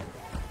cooking.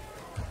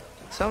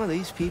 Some of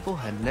these people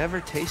had never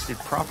tasted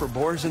proper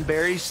boars and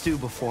berries stew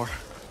before.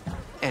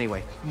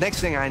 Anyway, next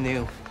thing I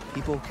knew,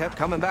 people kept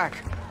coming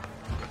back.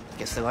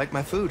 Guess they liked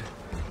my food.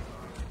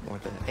 Or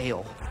the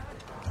ale.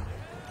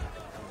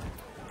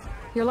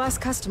 Your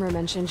last customer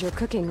mentioned your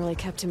cooking really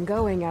kept him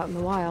going out in the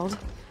wild.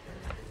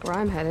 Where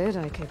I'm headed,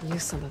 I could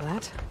use some of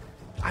that.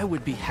 I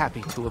would be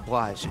happy to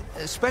oblige,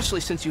 especially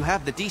since you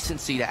have the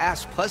decency to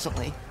ask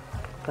pleasantly.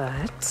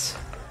 But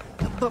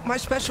my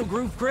special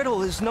groove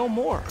griddle is no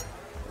more.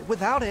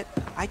 Without it,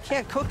 I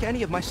can't cook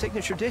any of my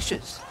signature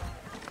dishes.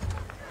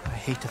 I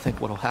hate to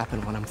think what'll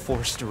happen when I'm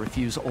forced to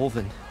refuse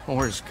Ulvin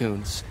or his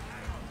goons.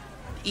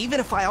 Even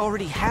if I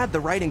already had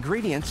the right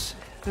ingredients,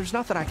 there's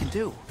nothing I can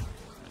do.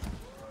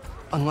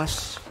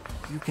 Unless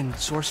you can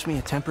source me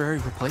a temporary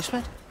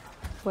replacement?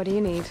 What do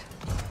you need?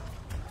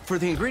 For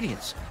the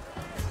ingredients,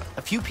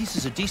 a few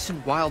pieces of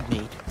decent wild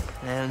meat,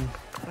 and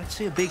I'd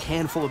say a big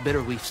handful of bitter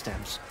leaf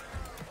stems.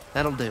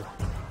 That'll do.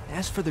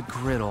 As for the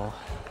griddle,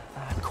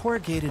 a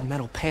corrugated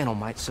metal panel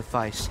might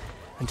suffice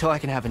until I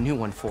can have a new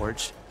one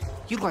forged.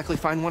 You'd likely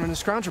find one in a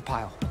scrounger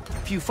pile,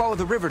 if you follow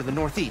the river to the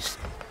northeast.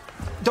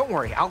 Don't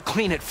worry, I'll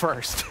clean it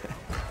first.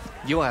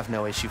 You'll have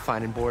no issue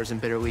finding boars and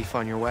bitter leaf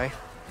on your way.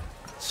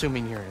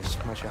 Assuming you're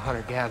as much a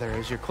hunter-gatherer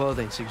as your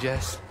clothing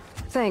suggests.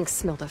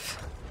 Thanks,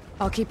 Mildef.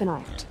 I'll keep an eye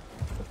out.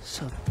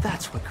 So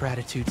that's what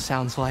gratitude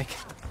sounds like.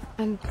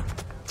 And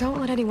don't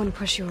let anyone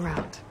push you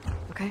around,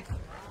 okay?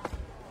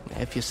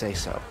 If you say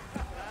so.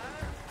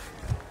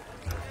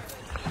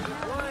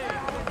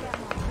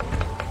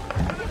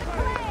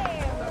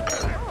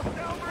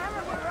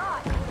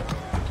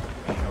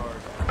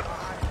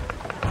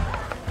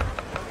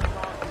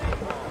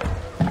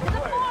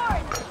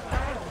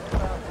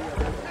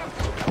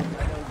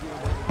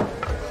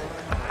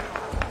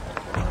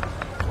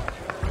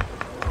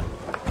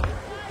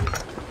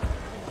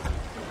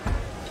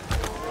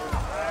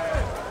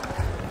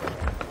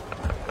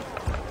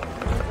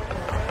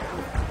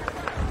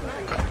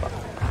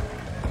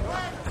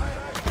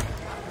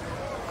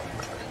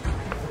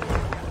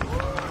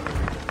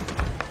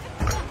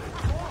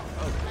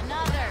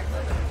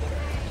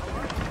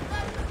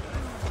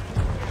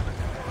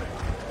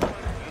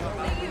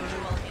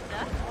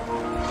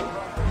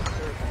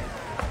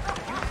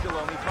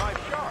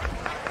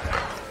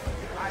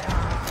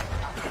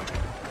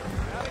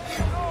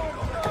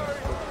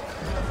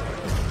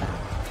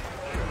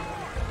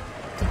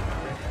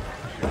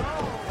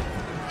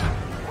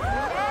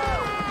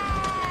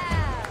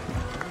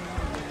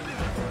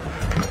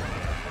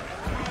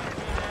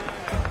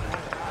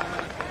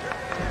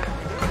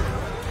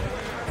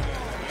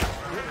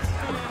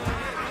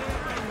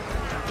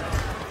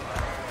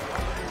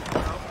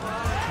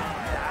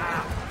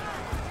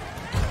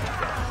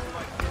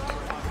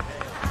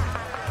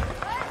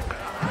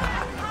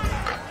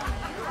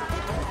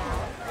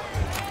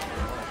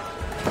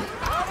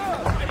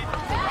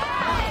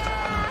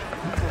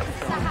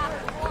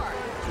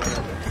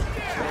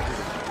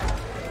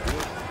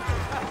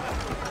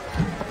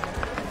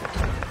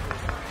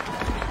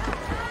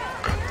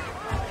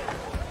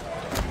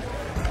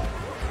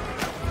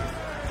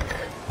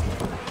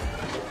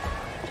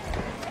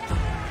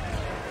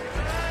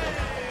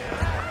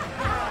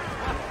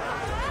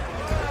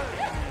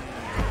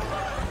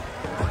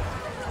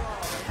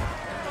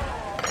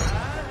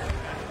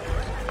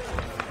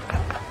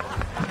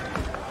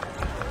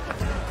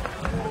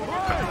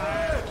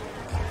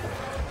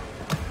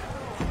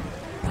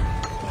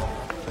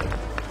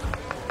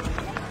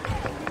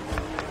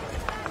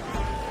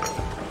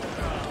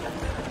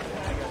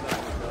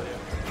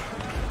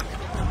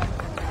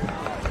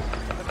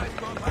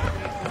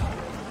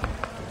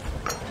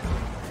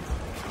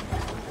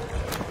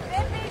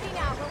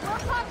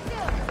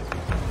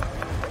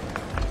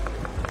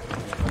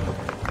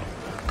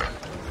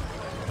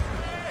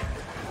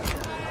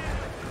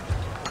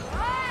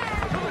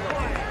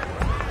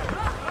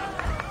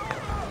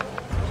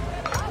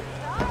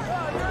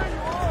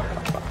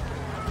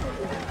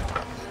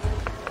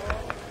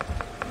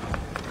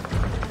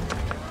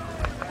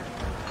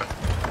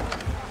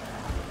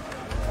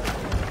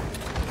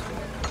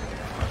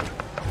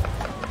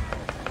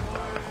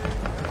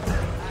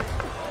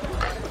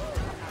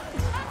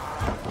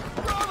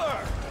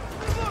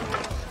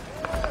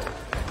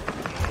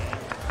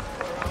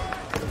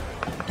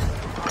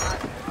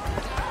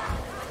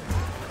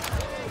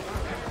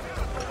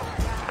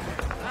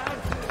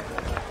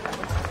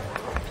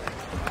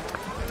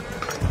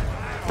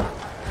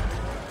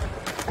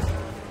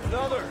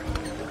 Another!